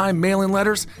less time mailing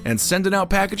letters and sending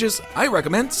out packages, I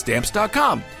recommend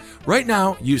Stamps.com. Right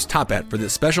now, use Top Hat for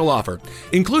this special offer.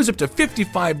 Includes up to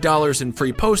 $55 in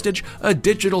free postage, a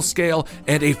digital scale,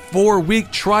 and a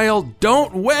 4-week trial.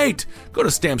 Don't wait! Go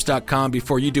to Stamps.com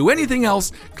before you do anything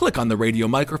else. Click on the radio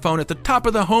microphone at the top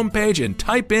of the homepage and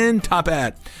type in Top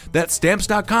Hat. That's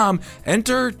Stamps.com.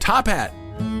 Enter Top Hat.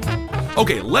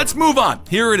 Okay, let's move on.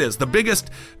 Here it is, the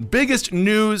biggest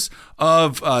news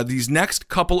of these next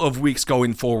couple of weeks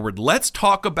going forward. Let's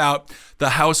talk about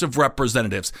the House of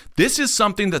Representatives. This is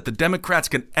something that the Democrats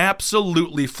can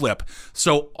absolutely flip.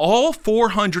 So all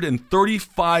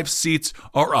 435 seats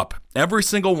are up, every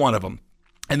single one of them.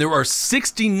 And there are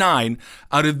 69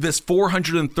 out of this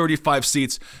 435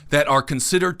 seats that are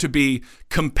considered to be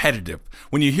competitive.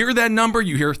 When you hear that number,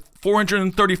 you hear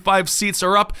 435 seats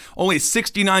are up, only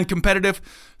 69 competitive.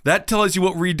 That tells you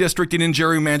what redistricting and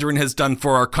gerrymandering has done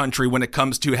for our country when it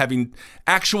comes to having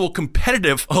actual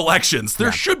competitive elections.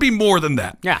 There should be more than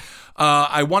that. Yeah.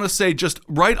 I want to say just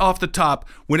right off the top,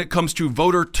 when it comes to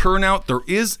voter turnout, there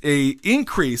is an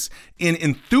increase in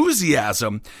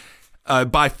enthusiasm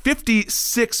by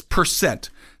 56%.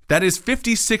 That is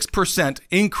 56%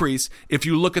 increase if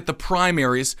you look at the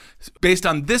primaries based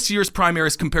on this year's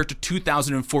primaries compared to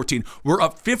 2014. We're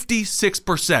up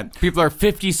 56%. People are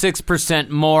 56%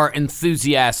 more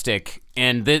enthusiastic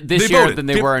and this year voted. than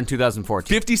they were in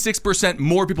 2014. 56%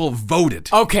 more people voted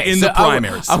in the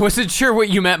primaries. I wasn't sure what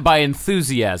you meant by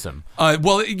enthusiasm.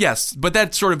 Well, yes, but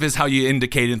that sort of is how you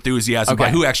indicate enthusiasm by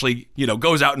who actually,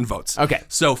 goes out and votes. Okay.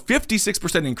 So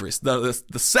 56% increase. The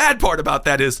sad part about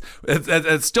that is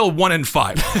it's still 1 in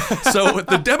 5. So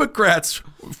the Democrats,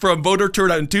 from voter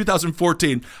turnout in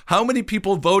 2014, how many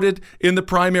people voted in the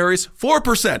primaries?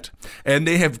 4%. And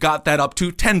they have got that up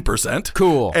to 10%.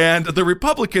 Cool. And the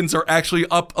Republicans are actually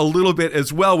up a little bit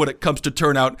as well when it comes to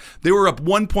turnout. They were up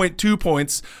 1.2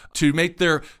 points to make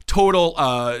their total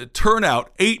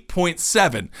turnout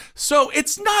 8.7. So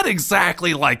it's not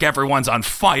exactly like everyone's on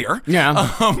fire.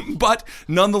 Yeah. But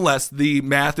nonetheless, the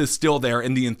math is still there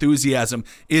and the enthusiasm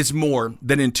is more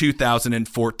than in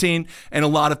 2014. And a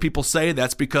lot of people say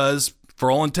that's because, for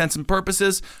all intents and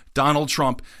purposes, Donald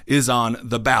Trump is on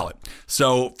the ballot.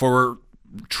 So for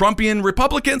Trumpian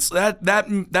Republicans,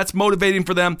 that's motivating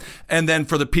for them. And then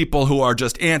for the people who are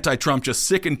just anti-Trump, just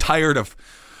sick and tired of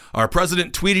our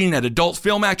president tweeting at adult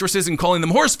film actresses and calling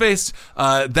them horseface,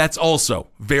 that's also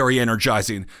very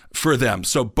energizing for them.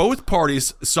 So both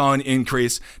parties saw an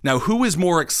increase. Now, who is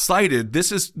more excited?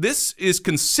 This is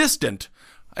consistent.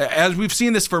 As we've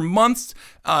seen this for months,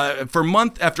 for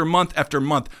month after month after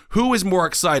month. Who is more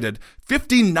excited?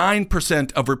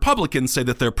 59% of Republicans say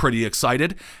that they're pretty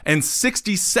excited, and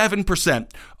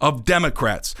 67% of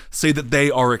Democrats say that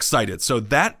they are excited. So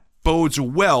that bodes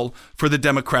well for the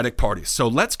Democratic Party. So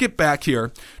let's get back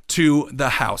here to the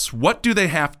House. What do they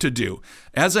have to do?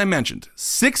 As I mentioned,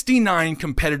 69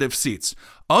 competitive seats.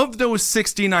 Of those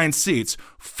 69 seats,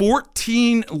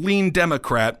 14 lean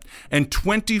Democrat and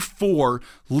 24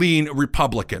 lean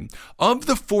Republican. Of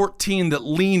the 14 that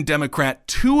lean Democrat,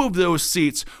 2 of those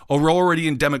seats are already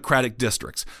in Democratic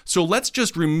districts. So let's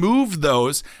just remove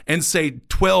those and say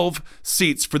 12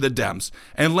 seats for the Dems.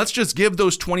 And let's just give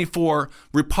those 24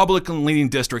 Republican leaning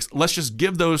districts, let's just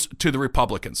give those to the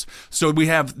Republicans. So we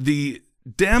have the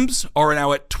Dems are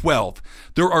now at 12.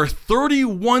 There are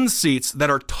 31 seats that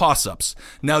are toss-ups.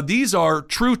 Now, these are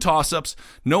true toss-ups.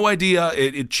 No idea.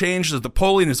 It changes. The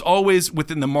polling is always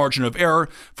within the margin of error.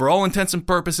 For all intents and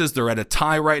purposes, they're at a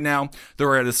tie right now.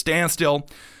 They're at a standstill.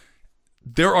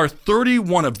 There are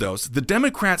 31 of those. The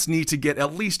Democrats need to get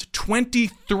at least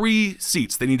 23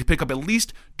 seats. They need to pick up at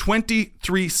least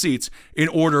 23 seats in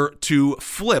order to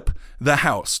flip the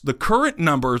House. The current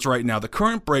numbers right now, the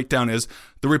current breakdown is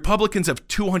the Republicans have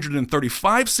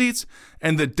 235 seats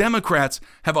and the Democrats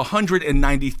have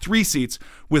 193 seats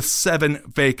with 7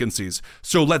 vacancies.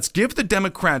 So let's give the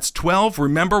Democrats 12.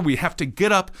 Remember, we have to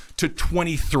get up to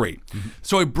 23.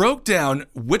 So I broke down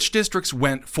which districts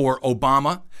went for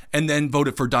Obama and then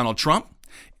voted for Donald Trump.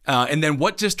 And then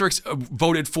what districts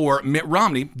voted for Mitt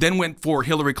Romney, then went for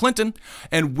Hillary Clinton,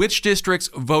 and which districts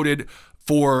voted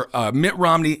for Mitt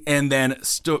Romney and then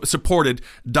supported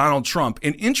Donald Trump.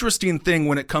 An interesting thing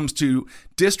when it comes to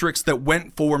districts that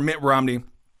went for Mitt Romney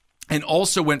and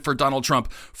also went for Donald Trump,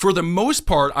 for the most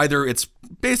part, either it's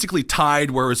basically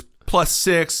tied, where it's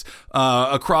 +6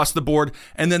 across the board.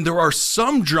 And then there are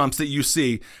some jumps that you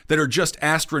see that are just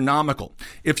astronomical.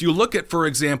 If you look at, for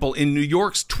example, in New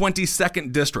York's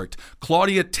 22nd district,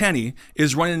 Claudia Tenney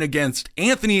is running against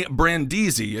Anthony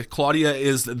Brandisi. Claudia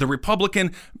is the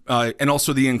Republican and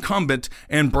also the incumbent,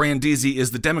 and Brandisi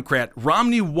is the Democrat.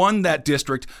 Romney won that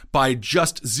district by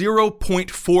just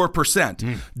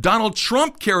 0.4%. Donald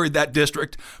Trump carried that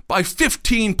district by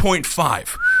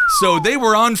 15.5%. So they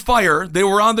were on fire. They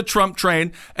were on the Trump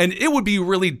train, and it would be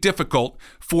really difficult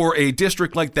for a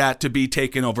district like that to be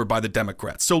taken over by the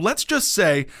Democrats. So let's just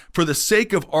say, for the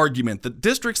sake of argument, the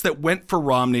districts that went for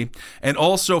Romney and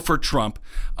also for Trump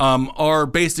are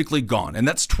basically gone, and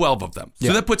that's 12 of them.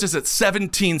 So that puts us at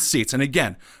 17 seats. And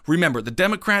again, remember, the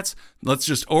Democrats, let's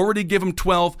just already give them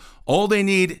 12. All they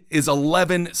need is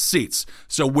 11 seats.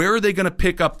 So where are they going to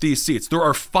pick up these seats? There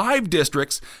are 5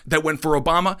 districts that went for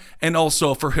Obama and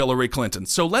also for Hillary Clinton.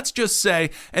 So let's just say,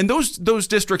 and those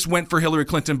districts went for Hillary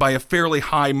Clinton by a fairly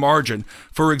high margin.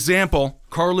 For example,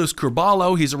 Carlos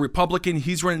Curbelo, he's a Republican.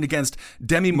 He's running against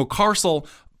Demi McCarcel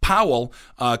Powell.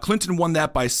 Clinton won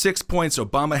that by 6 points.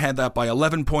 Obama had that by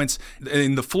 11 points.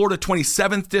 In the Florida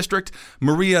 27th district,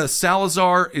 Maria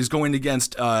Salazar is going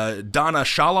against Donna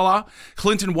Shalala.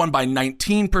 Clinton won by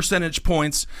 19 percentage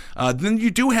points. Then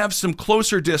you do have some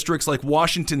closer districts like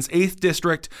Washington's 8th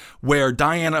district, where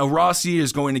Diana Rossi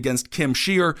is going against Kim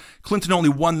Scheer. Clinton only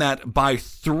won that by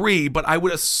 3, but I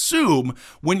would assume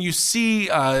when you see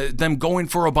them going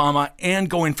for Obama and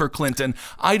going for Clinton,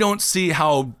 I don't see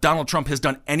how Donald Trump has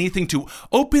done anything to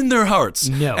open their hearts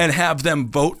and have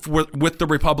them vote with the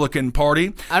Republican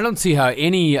Party. I don't see how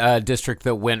any district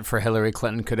that went for Hillary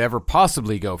Clinton could ever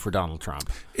possibly go for Donald Trump.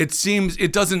 It seems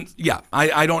it doesn't. Yeah,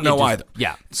 I don't know either.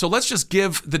 Yeah. So let's just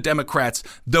give the Democrats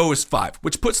those 5,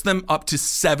 which puts them up to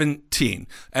 17.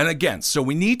 And again, so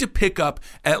we need to pick up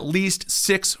at least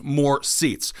 6 more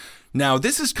seats. Now,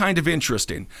 this is kind of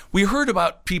interesting. We heard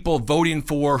about people who voted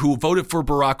for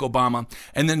Barack Obama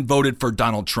and then voted for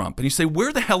Donald Trump. And you say,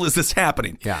 where the hell is this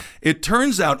happening? Yeah. It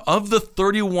turns out of the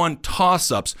 31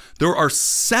 toss-ups, there are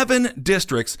 7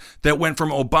 districts that went from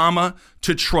Obama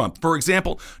to Trump. For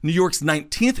example, New York's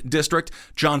 19th district,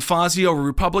 John Fazio, a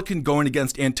Republican, going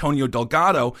against Antonio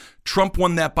Delgado. Trump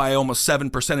won that by almost 7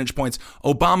 percentage points.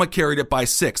 Obama carried it by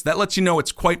 6. That lets you know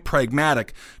it's quite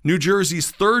pragmatic. New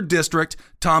Jersey's 3rd district,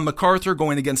 Tom MacArthur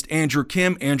going against Andrew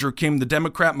Kim. Andrew Kim, the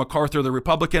Democrat, MacArthur, the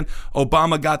Republican.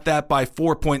 Obama got that by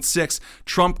 4.6.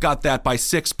 Trump got that by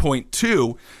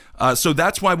 6.2. So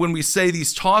that's why when we say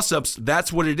these toss-ups,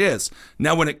 that's what it is.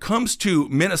 Now, when it comes to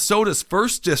Minnesota's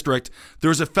 1st district,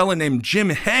 there's a fella named Jim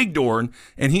Hagedorn,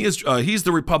 and he's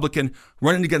the Republican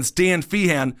running against Dan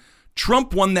Feehan.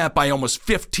 Trump won that by almost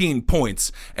 15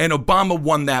 points, and Obama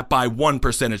won that by 1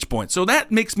 percentage point. So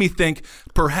that makes me think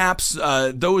perhaps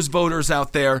those voters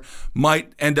out there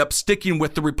might end up sticking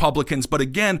with the Republicans. But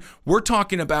again, we're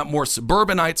talking about more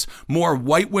suburbanites, more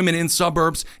white women in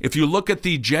suburbs. If you look at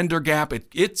the gender gap,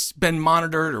 it's been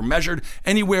monitored or measured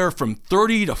anywhere from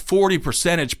 30 to 40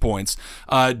 percentage points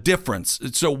difference.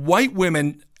 So white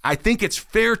women, I think it's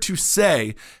fair to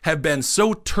say, have been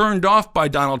so turned off by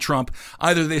Donald Trump,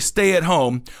 either they stay at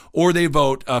home or they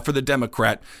vote for the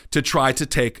Democrat to try to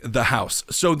take the House.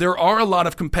 So there are a lot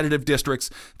of competitive districts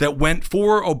that went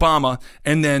for Obama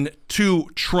and then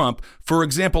to Trump. For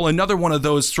example, another one of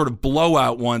those sort of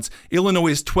blowout ones,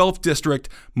 Illinois' 12th district,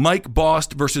 Mike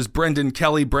Bost versus Brendan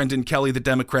Kelly. Brendan Kelly, the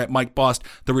Democrat, Mike Bost,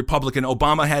 the Republican.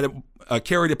 Obama had it.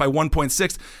 Carried it by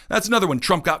 1.6. That's another one.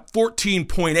 Trump got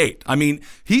 14.8. I mean,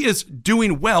 he is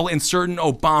doing well in certain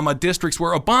Obama districts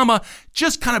where Obama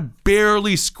just kind of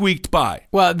barely squeaked by.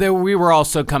 Well, we were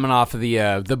also coming off of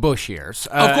the Bush years.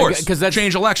 Of course, because that's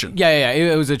change election. Yeah.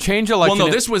 It was a change election. Well,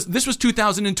 no, this was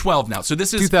 2012 now. So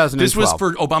this is 2012. This was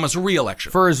for Obama's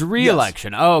re-election. For his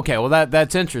re-election. Yes. Oh, okay. Well,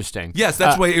 that's interesting. Yes,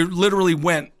 that's why it literally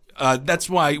went. That's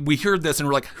why we heard this and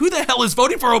we're like, who the hell is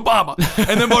voting for Obama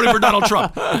and then voting for Donald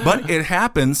Trump? But it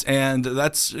happens, and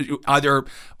that's either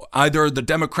the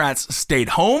Democrats stayed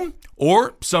home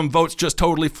or some votes just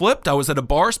totally flipped. I was at a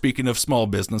bar, speaking of small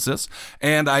businesses,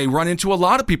 and I run into a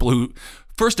lot of people who,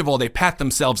 first of all, they pat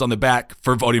themselves on the back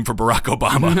for voting for Barack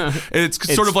Obama.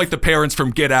 It's sort of like the parents from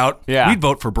Get Out. Yeah. We'd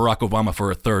vote for Barack Obama for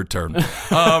a 3rd term.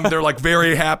 They're like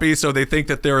very happy, so they think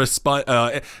that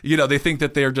they think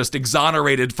that they're just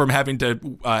exonerated from having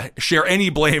to share any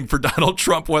blame for Donald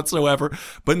Trump whatsoever.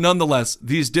 But nonetheless,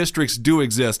 these districts do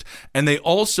exist, and they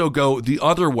also go the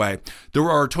other way. There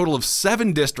are a total of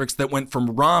 7 districts that went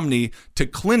from Romney to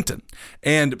Clinton,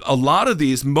 and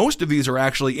most of these are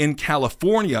actually in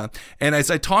California. And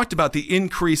as I talked about the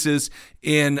increases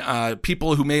in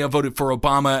people who may have voted for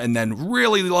Obama and then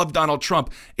really love Donald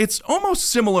Trump, it's almost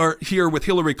similar here with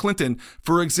Hillary Clinton.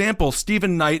 For example,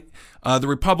 Stephen Knight, the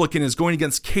Republican, is going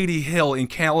against Katie Hill in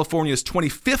California's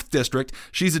 25th district.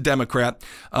 She's a Democrat.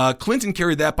 Clinton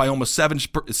carried that by almost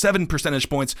 7 percentage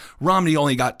points. Romney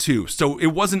only got 2. So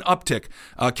it was an uptick.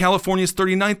 California's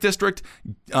 39th district,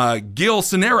 Gil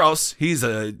Cisneros, he's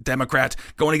a Democrat,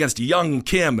 going against Young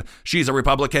Kim. She's a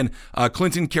Republican.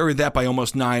 Clinton carried that by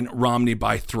almost 9. Romney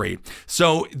by 3.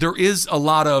 So there is a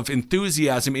lot of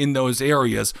enthusiasm in those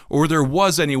areas, or there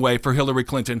was anyway, for Hillary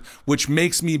Clinton, which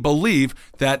makes me believe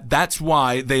that that's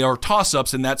why they are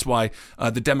toss-ups, and that's why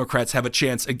the Democrats have a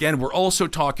chance. Again, we're also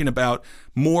talking about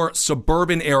more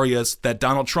suburban areas that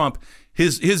Donald Trump,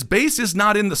 his base is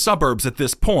not in the suburbs at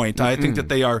this point. I think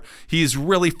that he's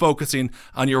really focusing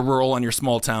on your rural, on your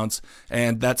small towns,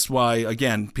 and that's why,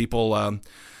 again, people...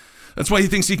 That's why he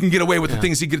thinks he can get away with the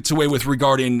things he gets away with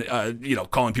regarding,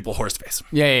 calling people horseface.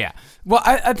 Yeah. Well,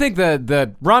 I think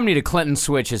the Romney to Clinton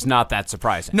switch is not that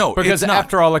surprising. No, because it's not.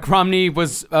 After all, like Romney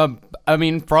was I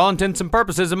mean, for all intents and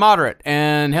purposes, a moderate,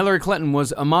 and Hillary Clinton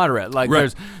was a moderate. Like,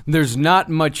 there's not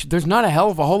a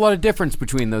hell of a whole lot of difference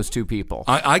between those two people.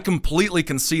 I completely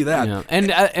can see that. Yeah.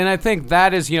 And I think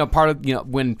that is, part of,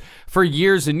 when for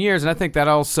years and years, and I think that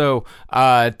also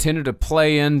tended to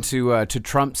play into to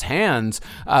Trump's hands.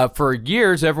 For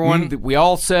years, everyone, we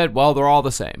all said, well, they're all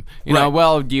the same. You know,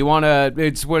 well, do you want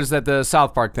to, what is that, the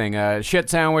South Park thing, a shit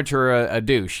sandwich or a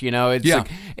douche? We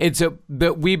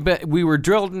were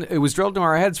drilled, it was drilled into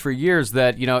our heads for years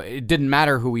that, it didn't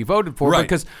matter who we voted for,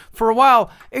 because for a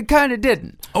while, it kind of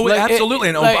didn't. Oh, absolutely.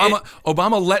 And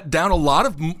Obama let down a lot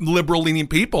of liberal-leaning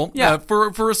people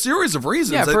for a series of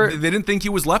reasons. They didn't think he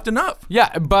was left enough.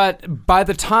 Yeah, but by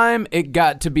the time it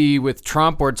got to be with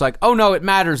Trump, where it's like, oh no, it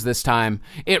matters this time.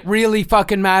 It really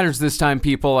fucking matters this time,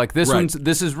 people. Like,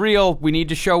 this is real. We need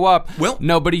to show up. Well,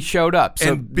 nobody showed up.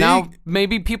 So now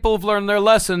maybe people have learned their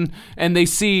lesson and they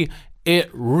see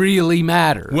it really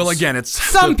matters. Well, again, it's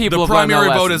some people. The primary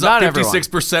vote is up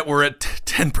 56%. We're at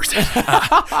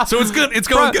 10%, so it's good. It's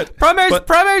going good.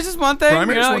 Primaries is one thing.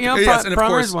 Yes, and of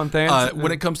course, is one thing.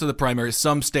 When it comes to the primaries,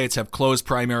 some states have closed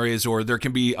primaries, or there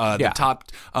can be the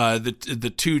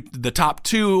top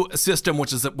two system,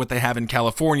 which is what they have in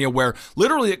California, where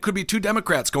literally it could be two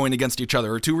Democrats going against each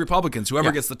other or two Republicans,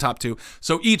 whoever gets the top two.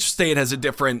 So each state has a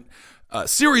different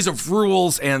series of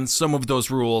rules, and some of those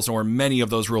rules, or many of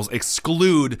those rules,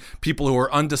 exclude people who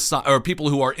are undecided, or people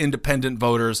who are independent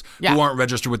voters who aren't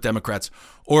registered with Democrats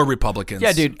or Republicans.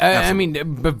 Yeah, dude. I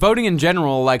mean, but voting in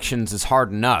general elections is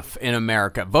hard enough in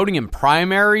America. Voting in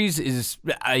primaries is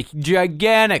a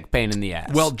gigantic pain in the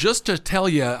ass. Well, just to tell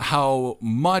you how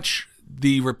much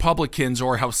the Republicans,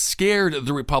 or how scared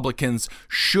the Republicans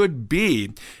should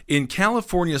be, in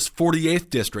California's 48th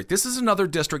district. This is another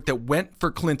district that went for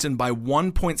Clinton by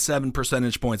 1.7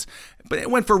 percentage points, but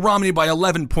it went for Romney by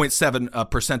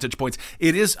 11.7 percentage points.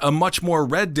 It is a much more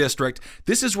red district.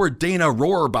 This is where Dana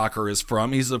Rohrabacher is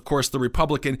from. He's, of course, the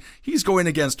Republican. He's going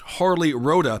against Harley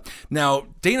Rhoda. Now,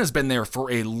 Dana's been there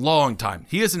for a long time.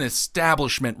 He is an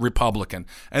establishment Republican,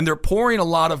 and they're pouring a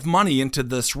lot of money into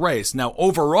this race. Now,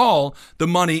 overall, the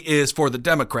money is for the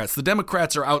Democrats. The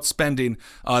Democrats are outspending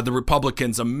the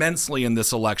Republicans immensely in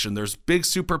this election. There's big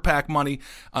super PAC money.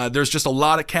 There's just a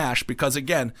lot of cash because,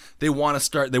 again, they want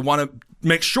to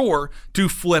make sure to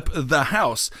flip the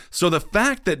House. So the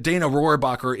fact that Dana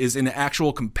Rohrabacher is in an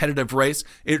actual competitive race,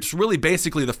 it's really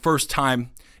basically the first time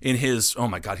in his, oh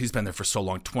my God, he's been there for so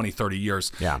long, 20, 30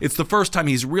 years. Yeah. It's the first time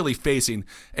he's really facing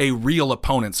a real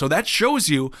opponent. So that shows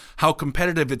you how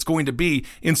competitive it's going to be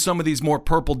in some of these more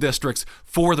purple districts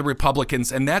for the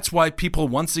Republicans. And that's why people,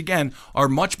 once again, are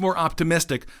much more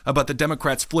optimistic about the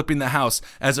Democrats flipping the House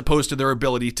as opposed to their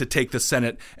ability to take the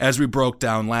Senate, as we broke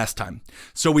down last time.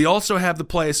 So we also have the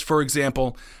place, for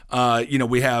example,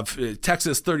 we have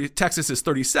Texas is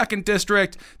 32nd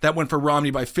district. That went for Romney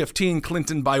by 15,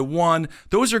 Clinton by 1.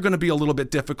 Those are going to be a little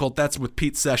bit difficult. That's with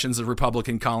Pete Sessions, a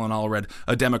Republican, Colin Allred,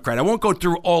 a Democrat. I won't go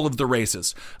through all of the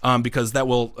races because that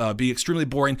will be extremely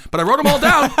boring, but I wrote them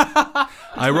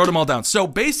all down. So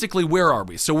basically, where are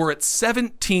we? So we're at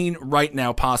 17 right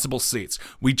now possible seats.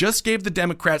 We just gave the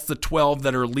Democrats the 12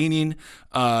 that are leaning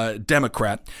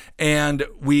Democrat, and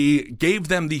we gave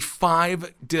them the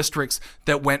 5 districts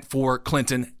that went for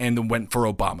Clinton and then went for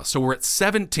Obama. So we're at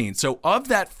 17. So of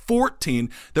that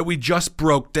 14 that we just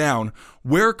broke down,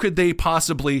 where could they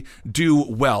possibly do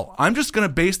well? I'm just going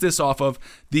to base this off of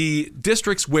the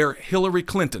districts where Hillary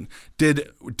Clinton did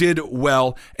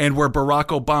well and where Barack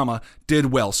Obama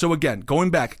did well. So again, going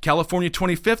back, California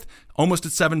 25th, almost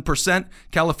at 7%.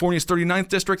 California's 39th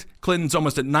district, Clinton's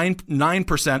almost at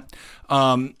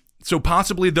 9%. So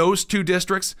possibly those two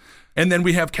districts. And then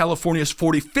we have California's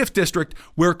 45th district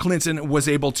where Clinton was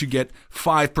able to get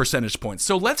 5 percentage points.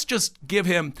 So let's just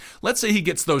let's say he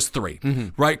gets those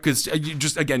 3, right? Because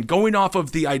just, again, going off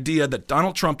of the idea that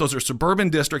Donald Trump, those are suburban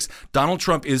districts, Donald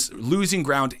Trump is losing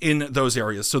ground in those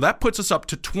areas. So that puts us up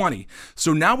to 20.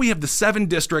 So now we have the 7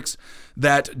 districts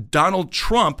that Donald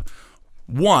Trump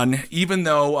won, even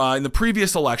though in the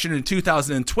previous election in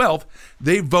 2012,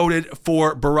 they voted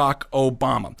for Barack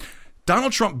Obama.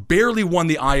 Donald Trump barely won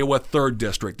the Iowa 3rd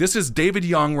district. This is David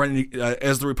Young running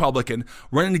as the Republican,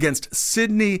 running against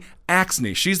Sidney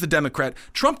Axne. She's the Democrat.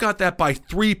 Trump got that by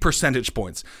 3 percentage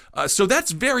points. So that's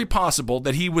very possible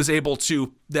that he was able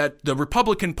to, that the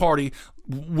Republican Party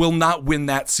will not win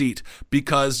that seat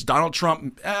because Donald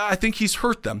Trump, I think he's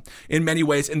hurt them in many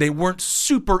ways, and they weren't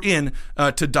super in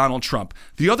to Donald Trump.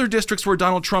 The other districts where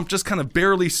Donald Trump just kind of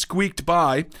barely squeaked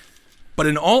by. But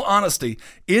in all honesty,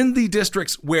 in the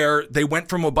districts where they went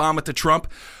from Obama to Trump,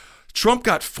 Trump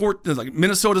got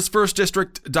Minnesota's 1st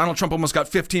district. Donald Trump almost got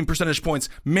 15 percentage points.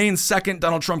 Maine's 2nd.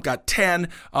 Donald Trump got 10.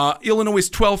 Illinois'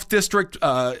 12th district,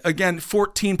 again,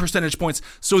 14 percentage points.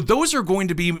 So those are going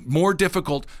to be more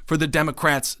difficult for the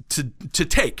Democrats to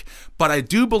take. But I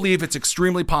do believe it's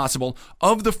extremely possible.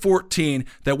 Of the 14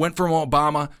 that went from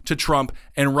Obama to Trump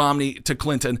and Romney to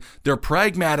Clinton, they're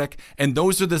pragmatic, and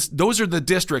those are the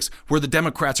districts where the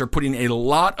Democrats are putting a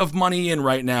lot of money in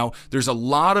right now. There's a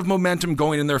lot of momentum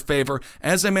going in their favor.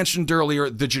 As I mentioned earlier,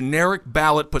 the generic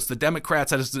ballot puts the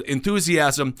Democrats at an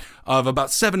enthusiasm of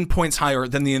about 7 points higher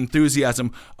than the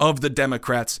enthusiasm of the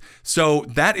Democrats. So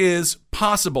that is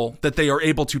possible that they are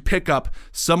able to pick up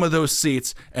some of those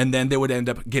seats, and then they would end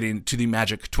up getting to the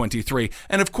magic 23.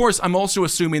 And of course, I'm also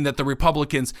assuming that the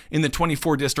Republicans in the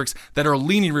 24 districts that are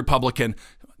leaning Republican,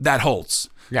 that holds.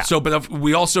 Yeah. So, but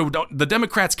we also don't, the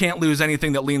Democrats can't lose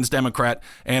anything that leans Democrat,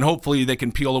 and hopefully they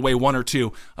can peel away one or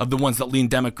two of the ones that lean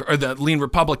Democrat or that lean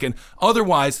Republican.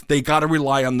 Otherwise, they got to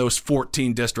rely on those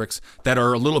 14 districts that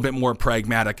are a little bit more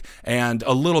pragmatic and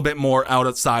a little bit more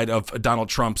outside of Donald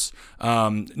Trump's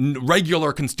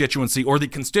regular constituency, or the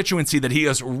constituency that he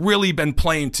has really been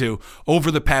playing to over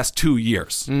the past 2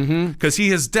 years. Because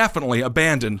he has definitely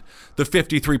abandoned the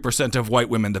 53% of white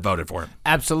women that voted for him.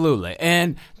 Absolutely.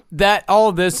 And that all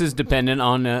of this is dependent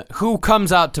on who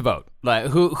comes out to vote. Like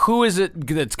who is it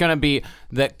that's going to be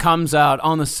that comes out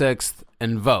on the 6th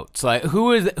and votes? Like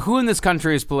who in this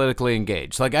country is politically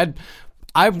engaged? Like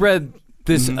I read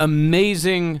this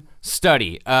amazing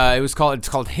study. It's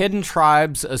called Hidden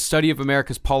Tribes: A Study of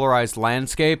America's Polarized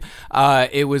Landscape.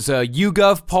 It was a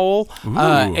YouGov poll,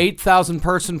 8,000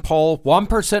 person poll,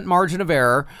 1% margin of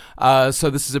error.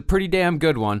 So this is a pretty damn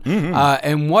good one.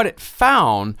 And what it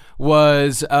found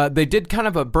was they did kind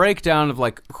of a breakdown of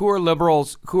like who are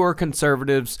liberals, who are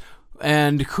conservatives,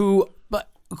 and who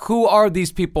are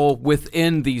these people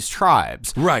within these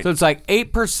tribes. Right. So it's like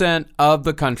 8% of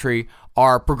the country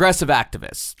are progressive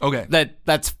activists. Okay.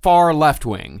 That's far left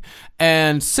wing.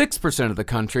 And 6% of the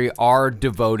country are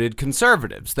devoted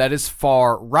conservatives. That is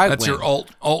far right wing. That's your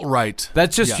alt-right.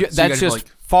 That's just Yeah. So that's just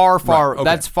far Right, okay.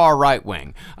 That's far right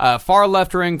wing. Far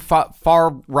left wing,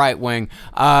 far right wing.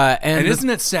 And isn't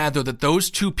it sad though that those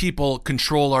two people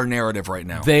control our narrative right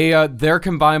now? Their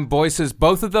combined voices,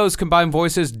 both of those combined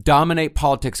voices dominate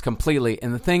politics completely.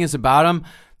 And the thing is about them,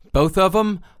 both of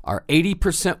them are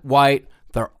 80% white.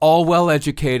 They're all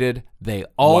well-educated, they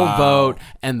all vote,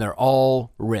 and they're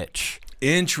all rich.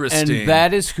 Interesting. And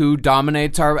that is who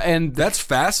dominates our... And that's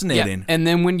fascinating. Yeah. And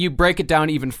then when you break it down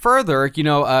even further,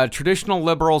 traditional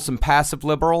liberals and passive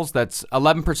liberals, that's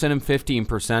 11% and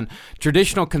 15%.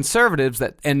 Traditional conservatives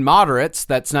and moderates,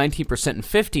 that's 19% and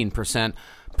 15%.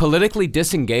 Politically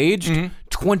disengaged,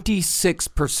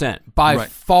 26%, by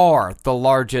far the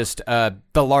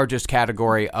largest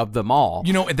category of them all.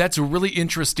 That's a really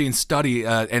interesting study,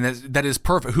 and that is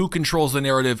perfect. Who controls the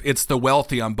narrative? It's the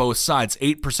wealthy on both sides.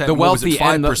 8%, the wealthy,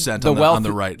 5% on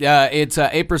the right. It's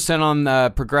 8% on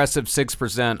the progressive,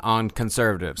 6% on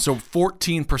conservative. So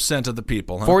 14% of the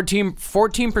people. Huh?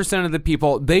 14% of the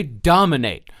people, they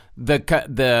dominate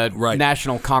the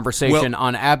national conversation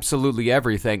on absolutely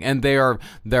everything, and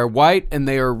they're white and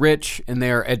they are rich and they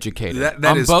are educated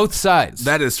on both sides.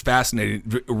 That is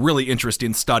fascinating, really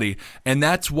interesting study, and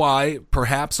that's why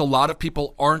perhaps a lot of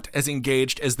people aren't as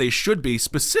engaged as they should be.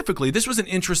 Specifically, this was an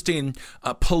interesting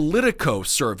Politico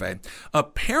survey.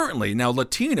 Apparently, now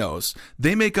Latinos,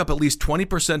 they make up at least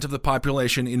 20% of the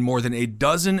population in more than a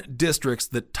dozen districts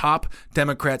that top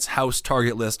Democrats' House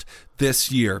target list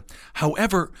this year.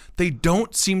 However, they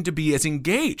don't seem to be as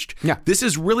engaged. Yeah. This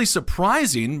is really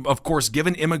surprising, of course,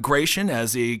 given immigration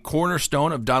as a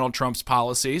cornerstone of Donald Trump's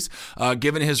policies,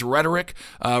 given his rhetoric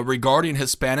regarding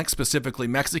Hispanics, specifically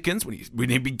Mexicans, when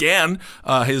he began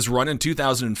his run in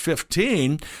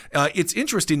 2015. It's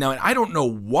interesting now, and I don't know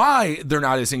why they're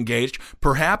not as engaged.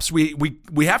 Perhaps we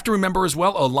have to remember as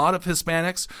well, a lot of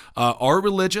Hispanics are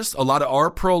religious, a lot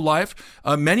are pro-life.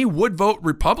 Many would vote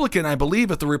Republican, I believe,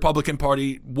 if the Republican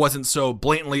Party wasn't so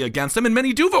blatantly against them, and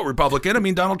many do vote Republican. I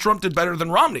mean, Donald Trump did better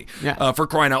than Romney, for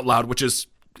crying out loud, which is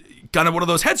kind of one of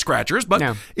those head scratchers, but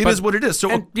it is what it is.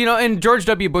 So, and George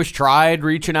W. Bush tried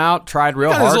reaching out, tried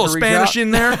real hard. Got his little to Spanish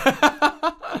reach out.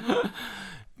 in there.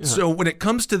 So when it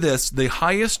comes to this, the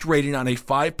highest rating on a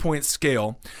 5-point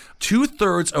scale,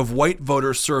 2/3 of white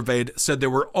voters surveyed said they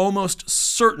were almost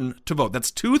certain to vote.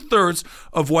 That's 2/3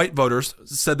 of white voters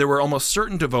said they were almost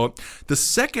certain to vote. The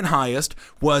second highest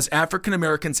was African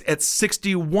Americans at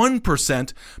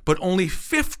 61%, but only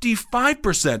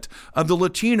 55% of the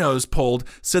Latinos polled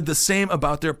said the same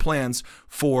about their plans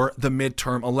for the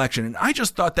midterm election. And I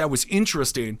just thought that was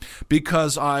interesting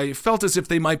because I felt as if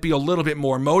they might be a little bit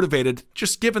more motivated,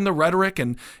 just given the rhetoric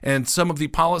and some of the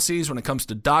policies when it comes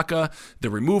to DACA, the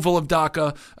removal of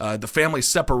DACA, the family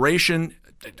separation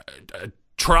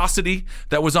atrocity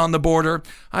that was on the border.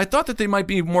 I thought that they might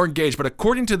be more engaged, but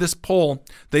according to this poll,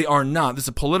 they are not. This is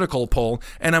a political poll,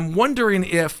 and I'm wondering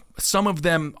if some of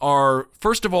them are,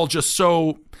 first of all, just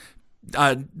so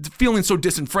feeling so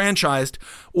disenfranchised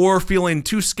or feeling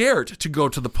too scared to go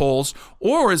to the polls,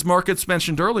 or as Marcus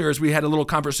mentioned earlier, as we had a little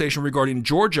conversation regarding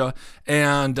Georgia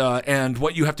and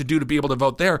what you have to do to be able to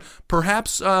vote there,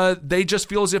 perhaps they just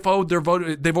feel as if,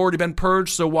 they've already been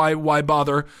purged, so why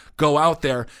bother go out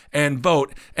there and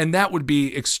vote? And that would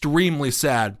be extremely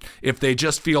sad if they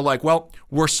just feel like, well,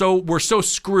 we're so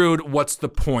screwed, what's the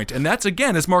point? And that's,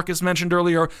 again, as Marcus mentioned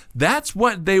earlier, that's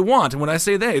what they want. And when I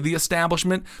say they, the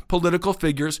establishment political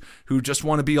figures who just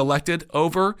want to be elected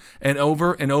over and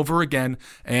over and over again,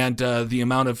 and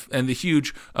the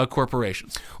huge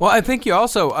corporations. Well, I think you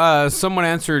also someone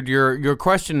answered your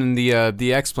question, and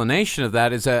the explanation of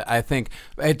that is that I think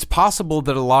it's possible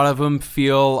that a lot of them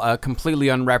feel completely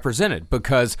unrepresented,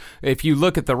 because if you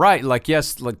look at the right,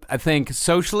 I think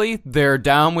socially they're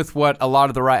down with what a lot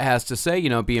of the right has to say,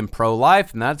 being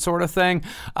pro-life and that sort of thing,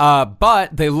 but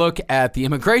they look at the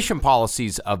immigration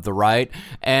policies of the right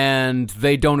and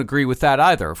they don't agree with that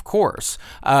either, of course.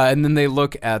 And then they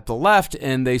look at the left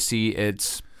and they see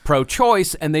it's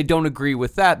pro-choice, and they don't agree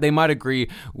with that. They might agree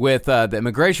with the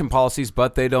immigration policies,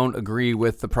 but they don't agree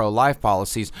with the pro-life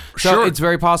policies. So Sure. It's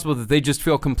very possible that they just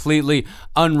feel completely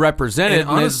unrepresented, and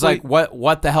honestly, it's like,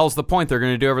 what the hell's the point? They're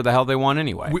going to do whatever the hell they want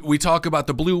anyway. We talk about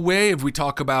the blue wave. We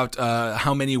talk about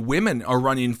how many women are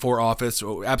running for office.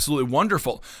 Oh, absolutely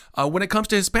wonderful. When it comes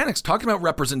to Hispanics, talking about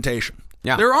representation.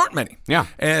 Yeah. There aren't many. Yeah.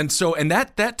 And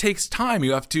that takes time.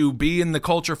 You have to be in the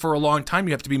culture for a long time.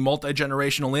 You have to be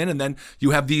multi-generational in, and then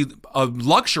you have the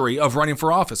luxury of running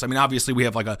for office. I mean, obviously we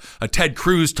have like a Ted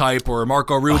Cruz type or a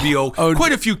Marco Rubio,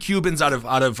 quite a few Cubans out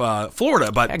of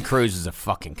Florida, but Ted Cruz is a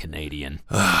fucking Canadian.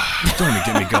 don't even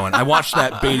get me going. I watched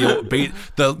that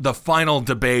the final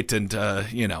debate, and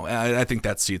I think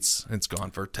that seat's it's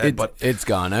gone for Ted. But it's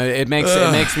gone. It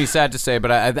makes me sad to say,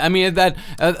 but I mean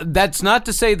that's not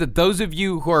to say that those of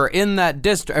you who are in that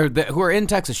district or who are in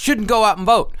Texas shouldn't go out and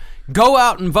vote. Go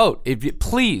out and vote. If you,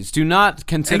 please do not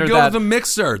consider and that. go to the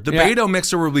mixer. The Beto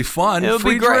mixer will be fun. It'll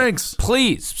Free be great. drinks.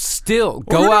 Please, still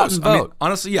Well, go out and vote. I mean,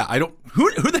 honestly, I don't. Who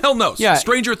the hell knows? Yeah.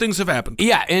 Stranger things have happened.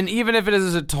 Yeah, and even if it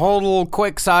is a total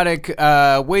quixotic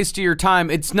waste of your time,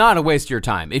 it's not a waste of your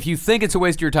time. If you think it's a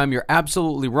waste of your time, you're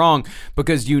absolutely wrong,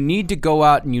 because you need to go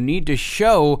out and you need to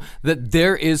show that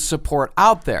there is support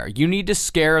out there. You need to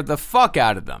scare the fuck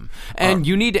out of them. And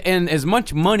you need to, and as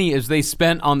much money as they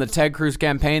spent on the Ted Cruz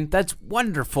campaign, that's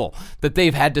wonderful that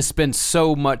they've had to spend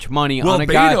so much money on a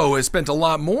guy. Well, Beto has spent a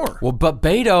lot more. Well, but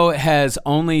Beto has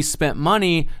only spent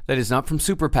money that is not from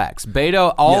super PACs.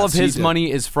 Beto, all of his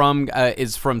money is from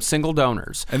single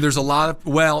donors. And there's a lot of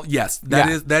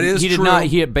that is he true.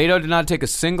 Beto did not take a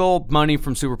single money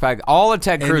from super PAC. All of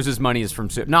Ted Cruz's money is from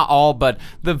not all, but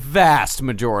the vast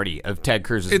majority of Ted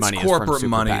Cruz's money is from corporate super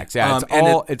money. PACs.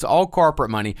 Yeah, it's all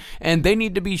corporate money, and they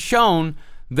need to be shown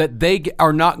that they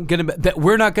are not going to, that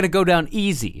we're not going to go down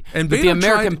easy. And that the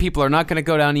American people are not going to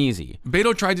go down easy.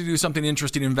 Beto tried to do something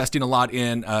interesting, investing a lot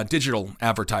in digital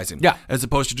advertising, as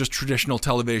opposed to just traditional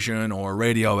television or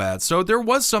radio ads. So there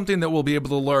was something that we'll be able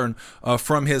to learn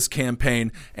from his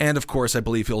campaign. And of course, I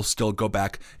believe he'll still go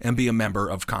back and be a member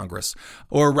of Congress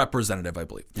or representative, I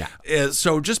believe. Yeah.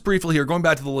 So just briefly here, going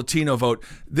back to the Latino vote,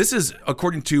 this is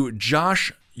according to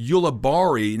Josh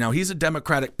Ulibarri. Now, he's a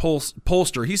Democratic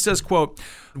pollster. He says, quote,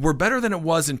 "We're better than it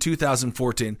was in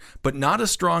 2014, but not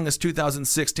as strong as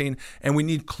 2016, and we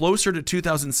need closer to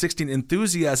 2016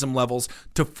 enthusiasm levels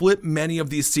to flip many of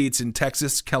these seats in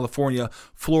Texas, California,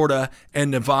 Florida,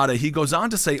 and Nevada." He goes on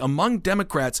to say, among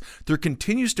Democrats, there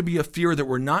continues to be a fear that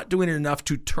we're not doing enough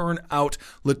to turn out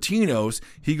Latinos.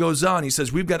 He goes on, he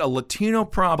says, "We've got a Latino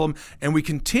problem, and we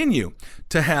continue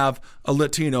to have a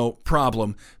Latino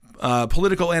problem."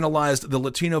 Politico analyzed the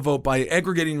Latino vote by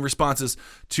aggregating responses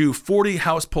to 40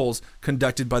 House polls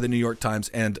conducted by the New York Times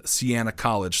and Siena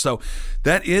College. So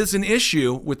that is an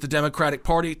issue with the Democratic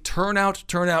Party. Turnout,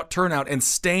 and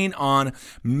staying on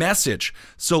message.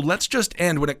 So let's just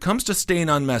end when it comes to staying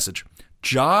on message.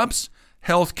 Jobs,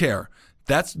 healthcare.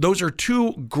 Those are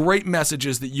two great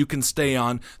messages that you can stay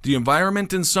on. The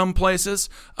environment in some places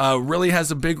really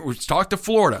has a big. Talk to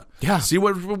Florida. Yeah. See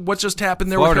what just happened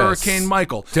there Florida. with Hurricane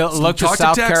Michael. Look to Talk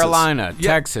South Texas. Carolina,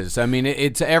 Yeah. Texas. I mean,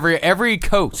 it's every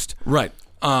coast. Right.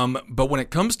 But when it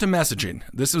comes to messaging,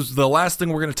 this is the last thing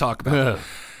we're going to talk about.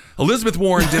 Elizabeth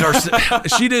Warren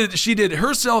did she did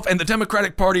herself and the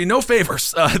Democratic Party no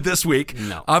favors this week.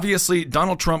 No. Obviously,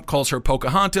 Donald Trump calls her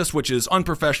Pocahontas, which is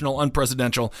unprofessional,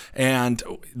 unpresidential, and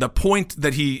the point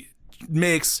that he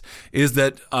makes is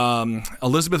that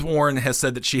Elizabeth Warren has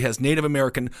said that she has Native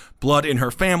American blood in her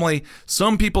family.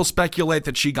 Some people speculate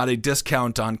that she got a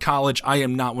discount on college. I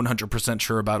am not 100%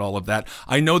 sure about all of that.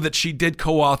 I know that she did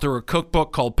co-author a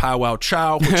cookbook called Pow Wow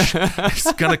Chow, which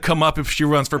is going to come up if she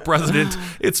runs for president.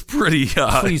 It's pretty...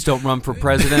 Please don't run for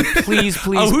president. Please.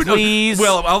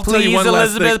 Well, I'll tell you one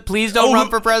last thing. Elizabeth, please don't run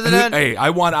for president. Hey,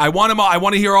 I want them all. I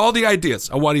want to hear all the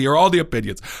ideas. I want to hear all the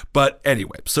opinions. But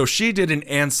anyway, so she did an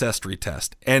ancestry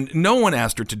test, and no one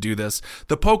asked her to do this.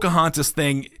 The Pocahontas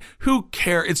thing, who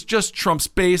cares? It's just Trump's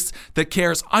base that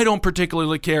cares. I don't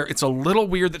particularly care. It's a little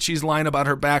weird that she's lying about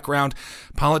her background.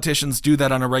 Politicians do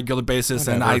that on a regular basis,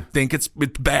 and I think it's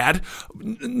bad.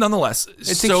 Nonetheless,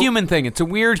 it's a human thing. It's a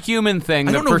weird human thing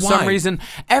that for some reason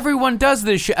everyone does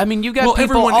this shit. I mean, you got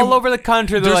people all over the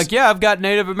country. They're like, yeah, I've got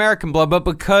Native American blood, but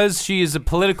because she is a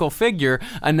political figure,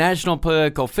 a national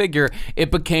political figure, it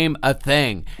became a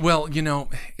thing. Well,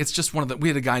 it's just one of the. We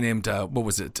had a guy named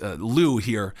Lou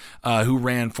here, who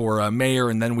ran for mayor,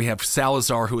 and then we have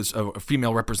Salazar, who is a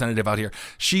female representative out here.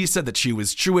 She said that she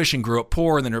was Jewish and grew up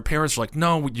poor, and then her parents were like,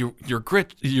 "No, you're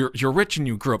rich and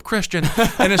you grew up Christian,"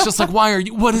 and it's just like, why are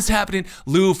you? What is happening?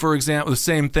 Lou, for example, the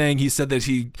same thing. He said that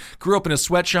he grew up in a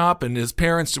sweatshop, and his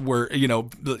parents were,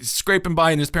 scraping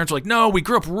by, and his parents were like, "No, we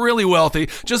grew up really wealthy.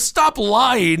 Just stop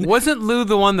lying." Wasn't Lou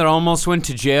the one that almost went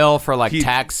to jail for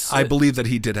tax? I believe that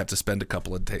he did have to spend a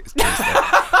couple of days there.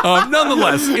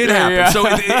 Nonetheless, it happened. Yeah. So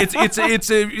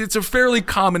it's a fairly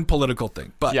common political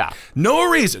thing. But no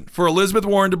reason for Elizabeth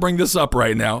Warren to bring this up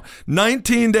right now.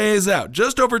 19 days out,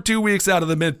 just over 2 weeks out of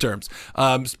the midterms.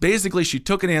 Basically, she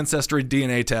took an ancestry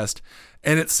DNA test,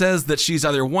 and it says that she's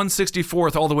either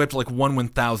 1/64th all the way up to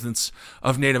 1/1000th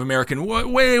of Native American.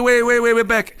 Way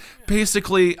back.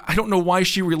 Basically, I don't know why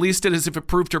she released it as if it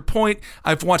proved her point.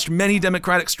 I've watched many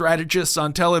Democratic strategists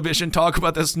on television talk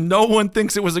about this. No one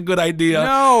thinks it was a good idea.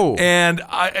 No. And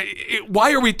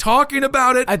why are we talking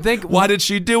about it? I think. Why did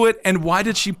she do it? And why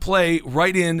did she play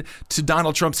right in to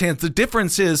Donald Trump's hands? The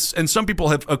difference is, and some people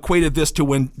have equated this to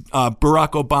when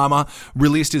Barack Obama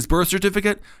released his birth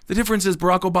certificate. The difference is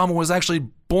Barack Obama was actually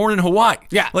born in Hawaii.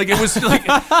 Yeah. It was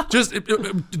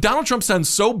Donald Trump sounds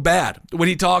so bad when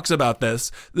he talks about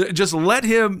this. Just let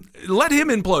him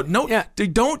implode. No,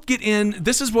 don't get in.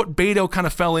 This is what Beto kind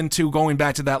of fell into going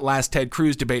back to that last Ted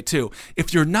Cruz debate too.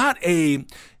 If you're not a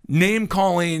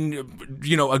name-calling,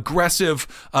 aggressive,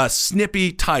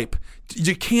 snippy type,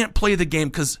 you can't play the game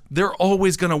because they're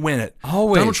always going to win it.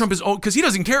 Always. Donald Trump is, because he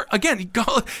doesn't care. Again,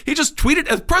 he just tweeted,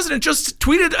 as president, just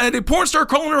tweeted at a porn star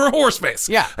calling her a horse face.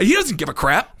 Yeah. He doesn't give a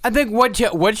crap. I think what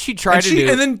she tried to do.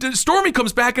 And then Stormy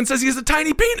comes back and says he has a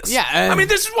tiny penis. Yeah. I mean,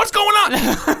 this is what's going on.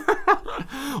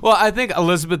 Well, I think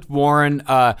Elizabeth Warren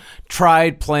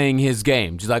tried playing his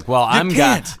game. She's like, well, I'm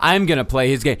going to play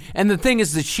his game. And the thing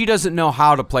is that she doesn't know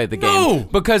how to play the game. No.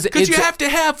 Because you have to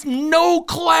have no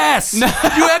class. You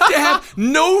have to have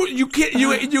no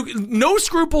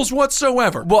scruples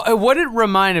whatsoever. Well, what it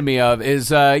reminded me of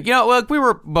is, we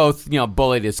were both,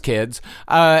 bullied as kids,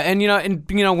 and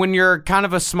when you're kind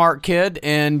of a smart kid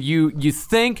and you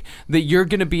think that you're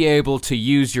going to be able to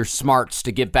use your smarts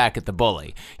to get back at the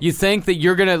bully. You think that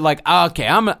you're going to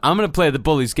I'm going to play the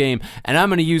bully's game and I'm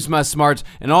going to use my smarts,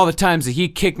 and all the times that he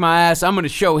kicked my ass, I'm going to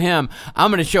show him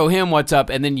what's up,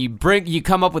 and then you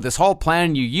come up with this whole plan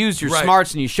and you use your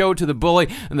smarts and you show it to the bully,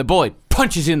 and the bully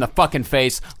punches you in the fucking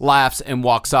face, laughs, and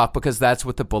walks off because that's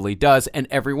what the bully does, and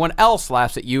everyone else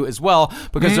laughs at you as well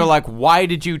because they're like, why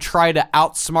did you try to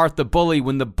outsmart the bully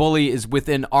when the bully is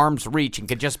within arm's reach and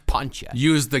could just punch you?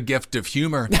 Use the gift of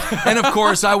humor. And of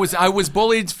course, I was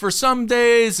bullied for some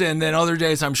days, and then other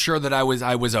days I'm sure that I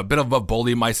was a bit of a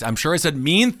bully myself. I'm sure I said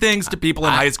mean things to people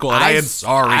in high school, and I am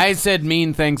sorry. I said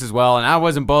mean things as well, and I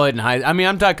wasn't bullied in high. I mean,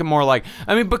 I'm talking more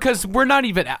because we're not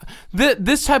even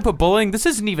this type of bullying. This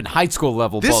isn't even high school school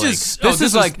level This bullying. is- this this is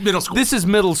is like middle school. This is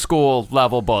middle school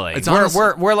level bullying. It's we're,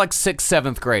 honestly- we're like 6th,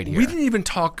 7th grade here. We didn't even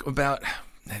talk about.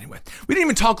 Anyway, we didn't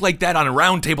even talk like that on a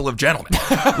round table of gentlemen.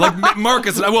 Like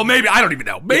Marcus and I, well, maybe, I don't even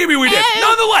know. Maybe we did.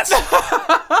 Nonetheless,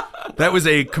 that was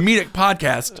a comedic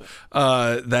podcast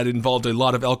that involved a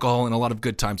lot of alcohol and a lot of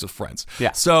good times with friends.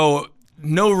 Yeah. So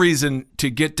no reason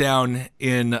to get down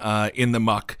in the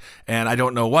muck, and I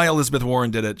don't know why Elizabeth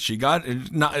Warren did it. She got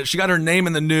her name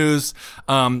in the news,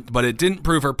 but it didn't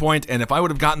prove her point. And if I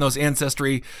would have gotten those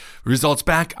ancestry results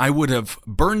back, I would have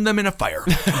burned them in a fire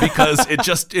because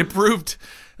it proved.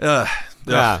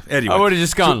 Anyway, I would have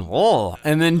just gone,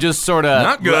 and then just sort of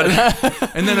not good.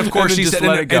 And then, of course, she just said,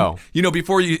 let it go. And,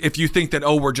 before if you think that,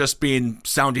 we're just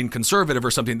sounding conservative or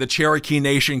something, the Cherokee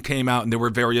Nation came out and they were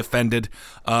very offended.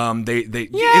 It's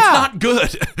not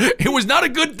good. It was not a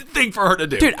good thing for her to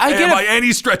do. Dude, by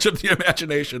any stretch of the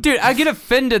imagination. Dude, I get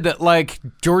offended that like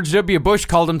George W. Bush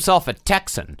called himself a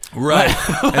Texan. Right.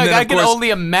 Like, I can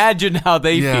only imagine how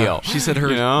they feel. She said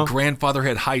her grandfather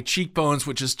had high cheekbones,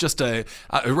 which is just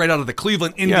right out of the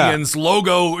Cleveland Indians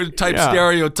logo type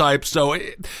stereotype. So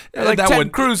like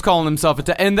Ted Cruz calling himself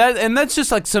and that's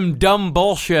just like some dumb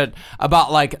bullshit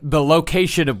about like the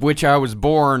location of which I was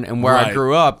born and where I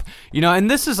grew up. And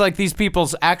this is like these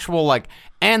people's actual like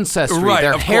ancestry,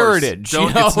 their heritage.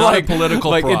 It's not a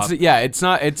political prop. It's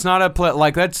not a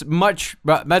like that's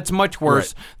much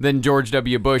worse than George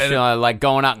W. Bush like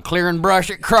going out and clearing brush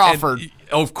at Crawford.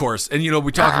 Of course. And,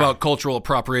 we talk about cultural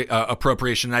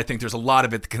appropriation, and I think there's a lot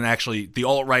of it that can actually, the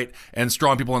alt-right and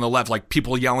strong people on the left, like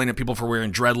people yelling at people for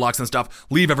wearing dreadlocks and stuff,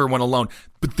 leave everyone alone.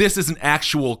 But this is an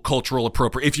actual cultural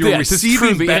appropriation. If you're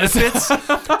receiving benefits, and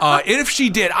if she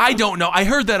did, I don't know. I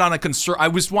heard that on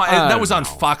that was on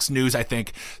Fox News, I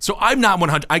think. So I'm not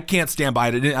 100. I can't stand by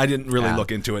it. I didn't really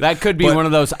look into it. That could be one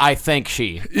of those, I think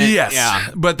she. Yes.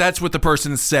 Yeah. But that's what the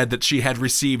person said, that she had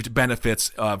received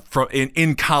benefits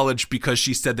in college because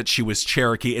she said that she was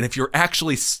Cherokee. And if you're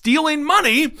actually stealing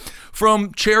money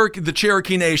from the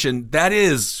Cherokee Nation, that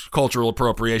is cultural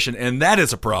appropriation, and that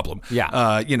is a problem.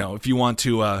 Yeah. If you want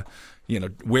to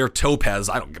wear topaz,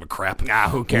 I don't give a crap.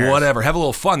 Who cares? Whatever. Have a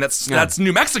little fun. That's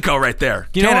New Mexico right there.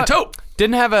 Can and taupe.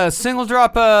 Didn't have a single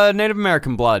drop of Native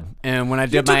American blood, and when I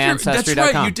did my Ancestry.com.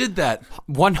 That's right, you did that.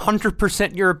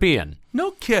 100% European.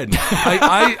 No kidding.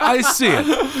 I see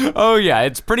it. Oh yeah,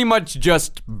 it's pretty much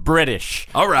just British.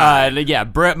 All right.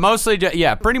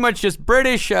 Pretty much just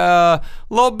British. A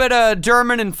little bit of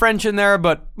German and French in there,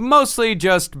 but mostly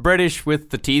just British with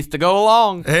the teeth to go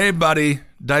along. Hey, buddy.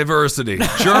 Diversity.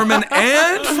 German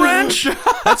and French?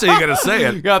 That's how you gotta say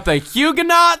it. You got the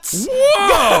Huguenots.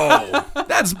 Whoa!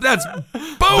 That's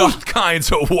both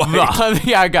kinds of white.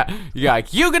 You got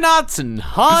Huguenots and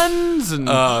Huns and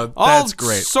all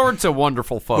great. Sorts of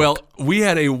wonderful folk. Well, we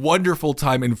had a wonderful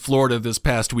time in Florida this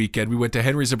past weekend. We went to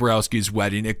Henry Zabrowski's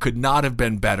wedding. It could not have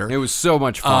been better. It was so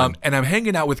much fun. And I'm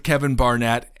hanging out with Kevin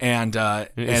Barnett and my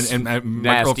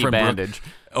nasty girlfriend bandage.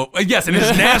 Oh, yes, and his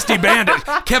nasty bandage.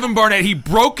 Kevin Barnett, he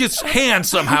broke his hand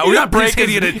somehow. He didn't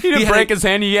break his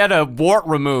hand. He had a wart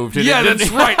removed. Yeah, that's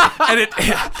right. And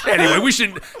anyway, we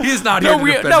shouldn't. He's not here to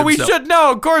defend himself. We should.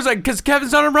 No, of course, because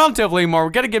Kevin's not around table anymore.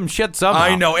 We got to give him shit somehow.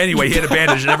 I know. Anyway, he had a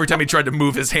bandage, and every time he tried to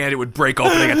move his hand, it would break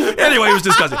open again. Anyway, it was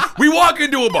disgusting. We walk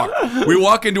into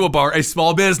a bar, a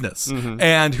small business,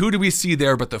 and who do we see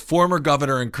there but the former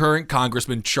governor and current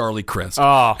Congressman Charlie Crist?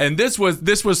 Oh. And this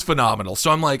was phenomenal.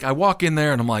 So I'm like, I walk in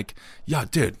there, and I'm like, yeah,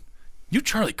 dude, you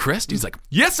Charlie Crist? He's like,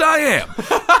 yes, I am.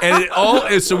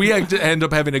 And so we end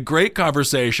up having a great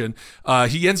conversation.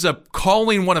 He ends up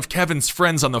calling one of Kevin's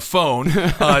friends on the phone,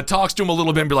 talks to him a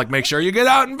little bit and be like, make sure you get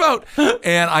out and vote.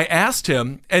 And I asked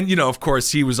him, and of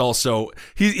course he was also,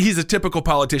 he's a typical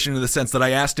politician in the sense that I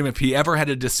asked him if he ever had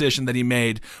a decision that he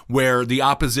made where the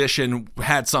opposition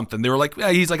had something. They were like,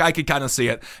 he's like, I could kind of see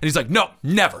it. And he's like, no,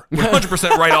 never. We're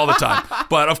 100% right all the time.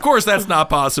 But of course that's not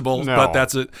possible. No. But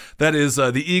that is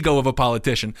the ego of a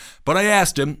politician. But I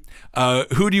asked him,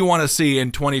 who do you want to see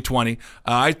in 2020?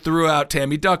 I threw out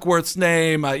Tammy Duckworth's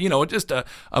name, just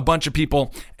a bunch of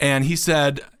people. And he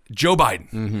said, Joe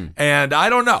Biden. And I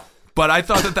don't know. But I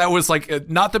thought that was like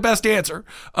not the best answer.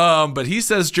 But he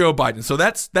says Joe Biden. So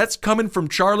that's coming from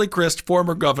Charlie Crist,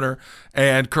 former governor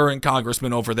and current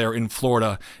congressman over there in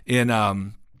Florida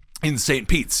in St.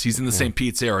 Pete's. He's in the St.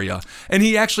 Pete's area. And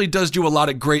he actually does do a lot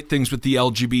of great things with the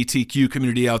LGBTQ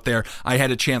community out there. I had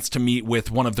a chance to meet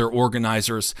with one of their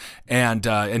organizers, and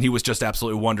he was just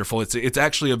absolutely wonderful. It's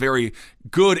actually a very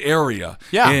good area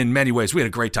in many ways. We had a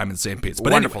great time in St. Pete's.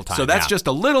 But wonderful anyway, time. so that's just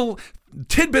a little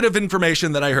tidbit of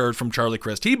information that I heard from Charlie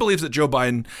Crist. He believes that Joe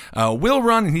Biden will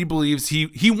run, and he believes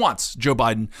he wants Joe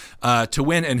Biden to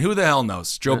win. And who the hell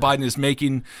knows? Joe Biden is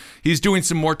he's doing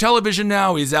some more television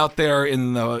now. He's out there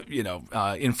in the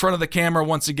in front of the camera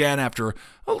once again after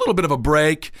a little bit of a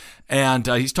break, and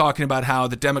he's talking about how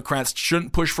the Democrats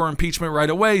shouldn't push for impeachment right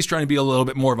away. He's trying to be a little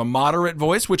bit more of a moderate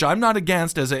voice, which I'm not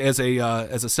against as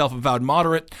a self-avowed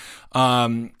moderate.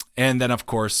 And then, of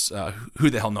course, who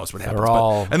the hell knows what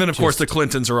happens? And then, of course, the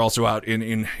Clintons are also out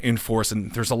in force,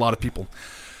 and there's a lot of people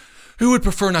who would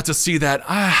prefer not to see that.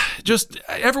 Just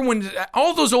everyone,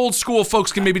 all those old school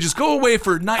folks can maybe just go away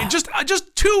for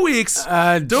just 2 weeks.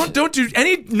 Don't do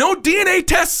no DNA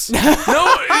tests. No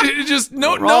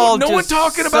one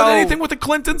talking about anything with the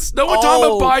Clintons. No one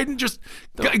talking about Biden. Just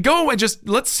go and just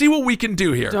let's see what we can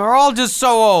do here. They're all just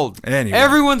so old. Anyway.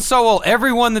 Everyone's so old.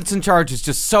 Everyone that's in charge is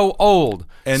just so old.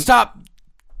 And Stop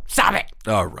it.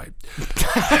 All right.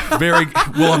 A very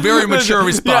mature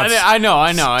response. Yeah, I know.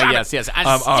 Yes.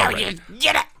 All right.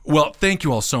 Get it. Well, thank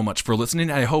you all so much for listening.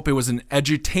 I hope it was an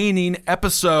edutaining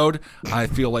episode. I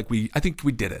think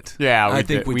we did it. Yeah, I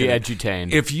think we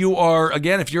edutained. If you're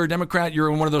a Democrat, you're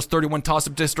in one of those 31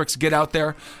 toss-up districts, get out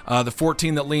there. The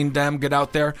 14 that lean Dem, get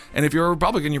out there. And if you're a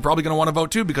Republican, you're probably going to want to vote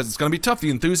too because it's going to be tough.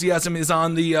 The enthusiasm is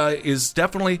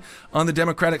definitely on the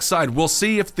Democratic side. We'll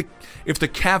see if the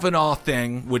Kavanaugh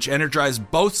thing, which energized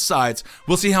both sides,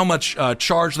 we'll see how much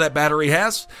charge that battery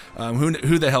has.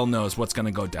 Who the hell knows what's going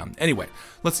to go down? Anyway,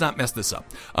 let's not mess this up.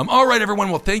 All right, everyone.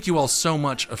 Well, thank you all so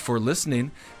much for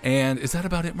listening. And is that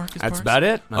about it, Marcus? That's about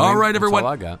it. All right, everyone.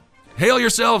 That's all I got. Hail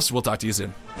yourselves. We'll talk to you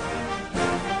soon.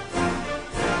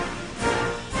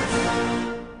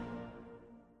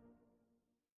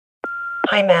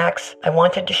 Hi, Max. I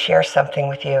wanted to share something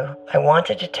with you. I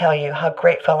wanted to tell you how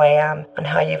grateful I am and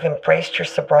how you've embraced your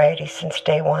sobriety since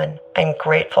day one. I'm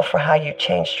grateful for how you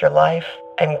changed your life.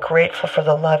 I'm grateful for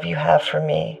the love you have for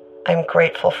me. I'm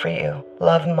grateful for you.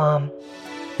 Love, Mom.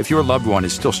 If your loved one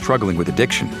is still struggling with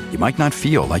addiction, you might not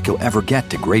feel like you'll ever get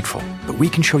to grateful, but we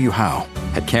can show you how.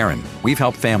 At Caron, we've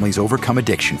helped families overcome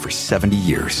addiction for 70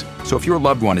 years. So if your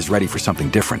loved one is ready for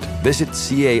something different, visit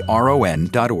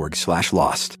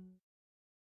caron.org/lost.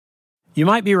 You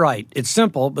might be right. It's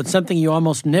simple, but something you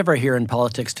almost never hear in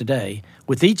politics today,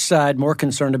 with each side more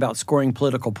concerned about scoring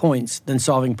political points than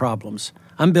solving problems.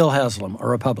 I'm Bill Haslam, a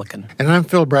Republican. And I'm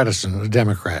Phil Bredesen, a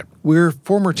Democrat. We're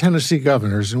former Tennessee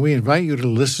governors, and we invite you to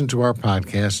listen to our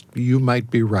podcast, You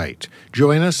Might Be Right.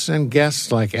 Join us and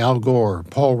guests like Al Gore,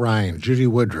 Paul Ryan, Judy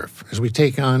Woodruff, as we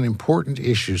take on important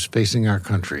issues facing our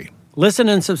country. Listen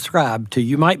and subscribe to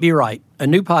You Might Be Right, a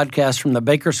new podcast from the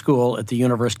Baker School at the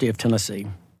University of Tennessee.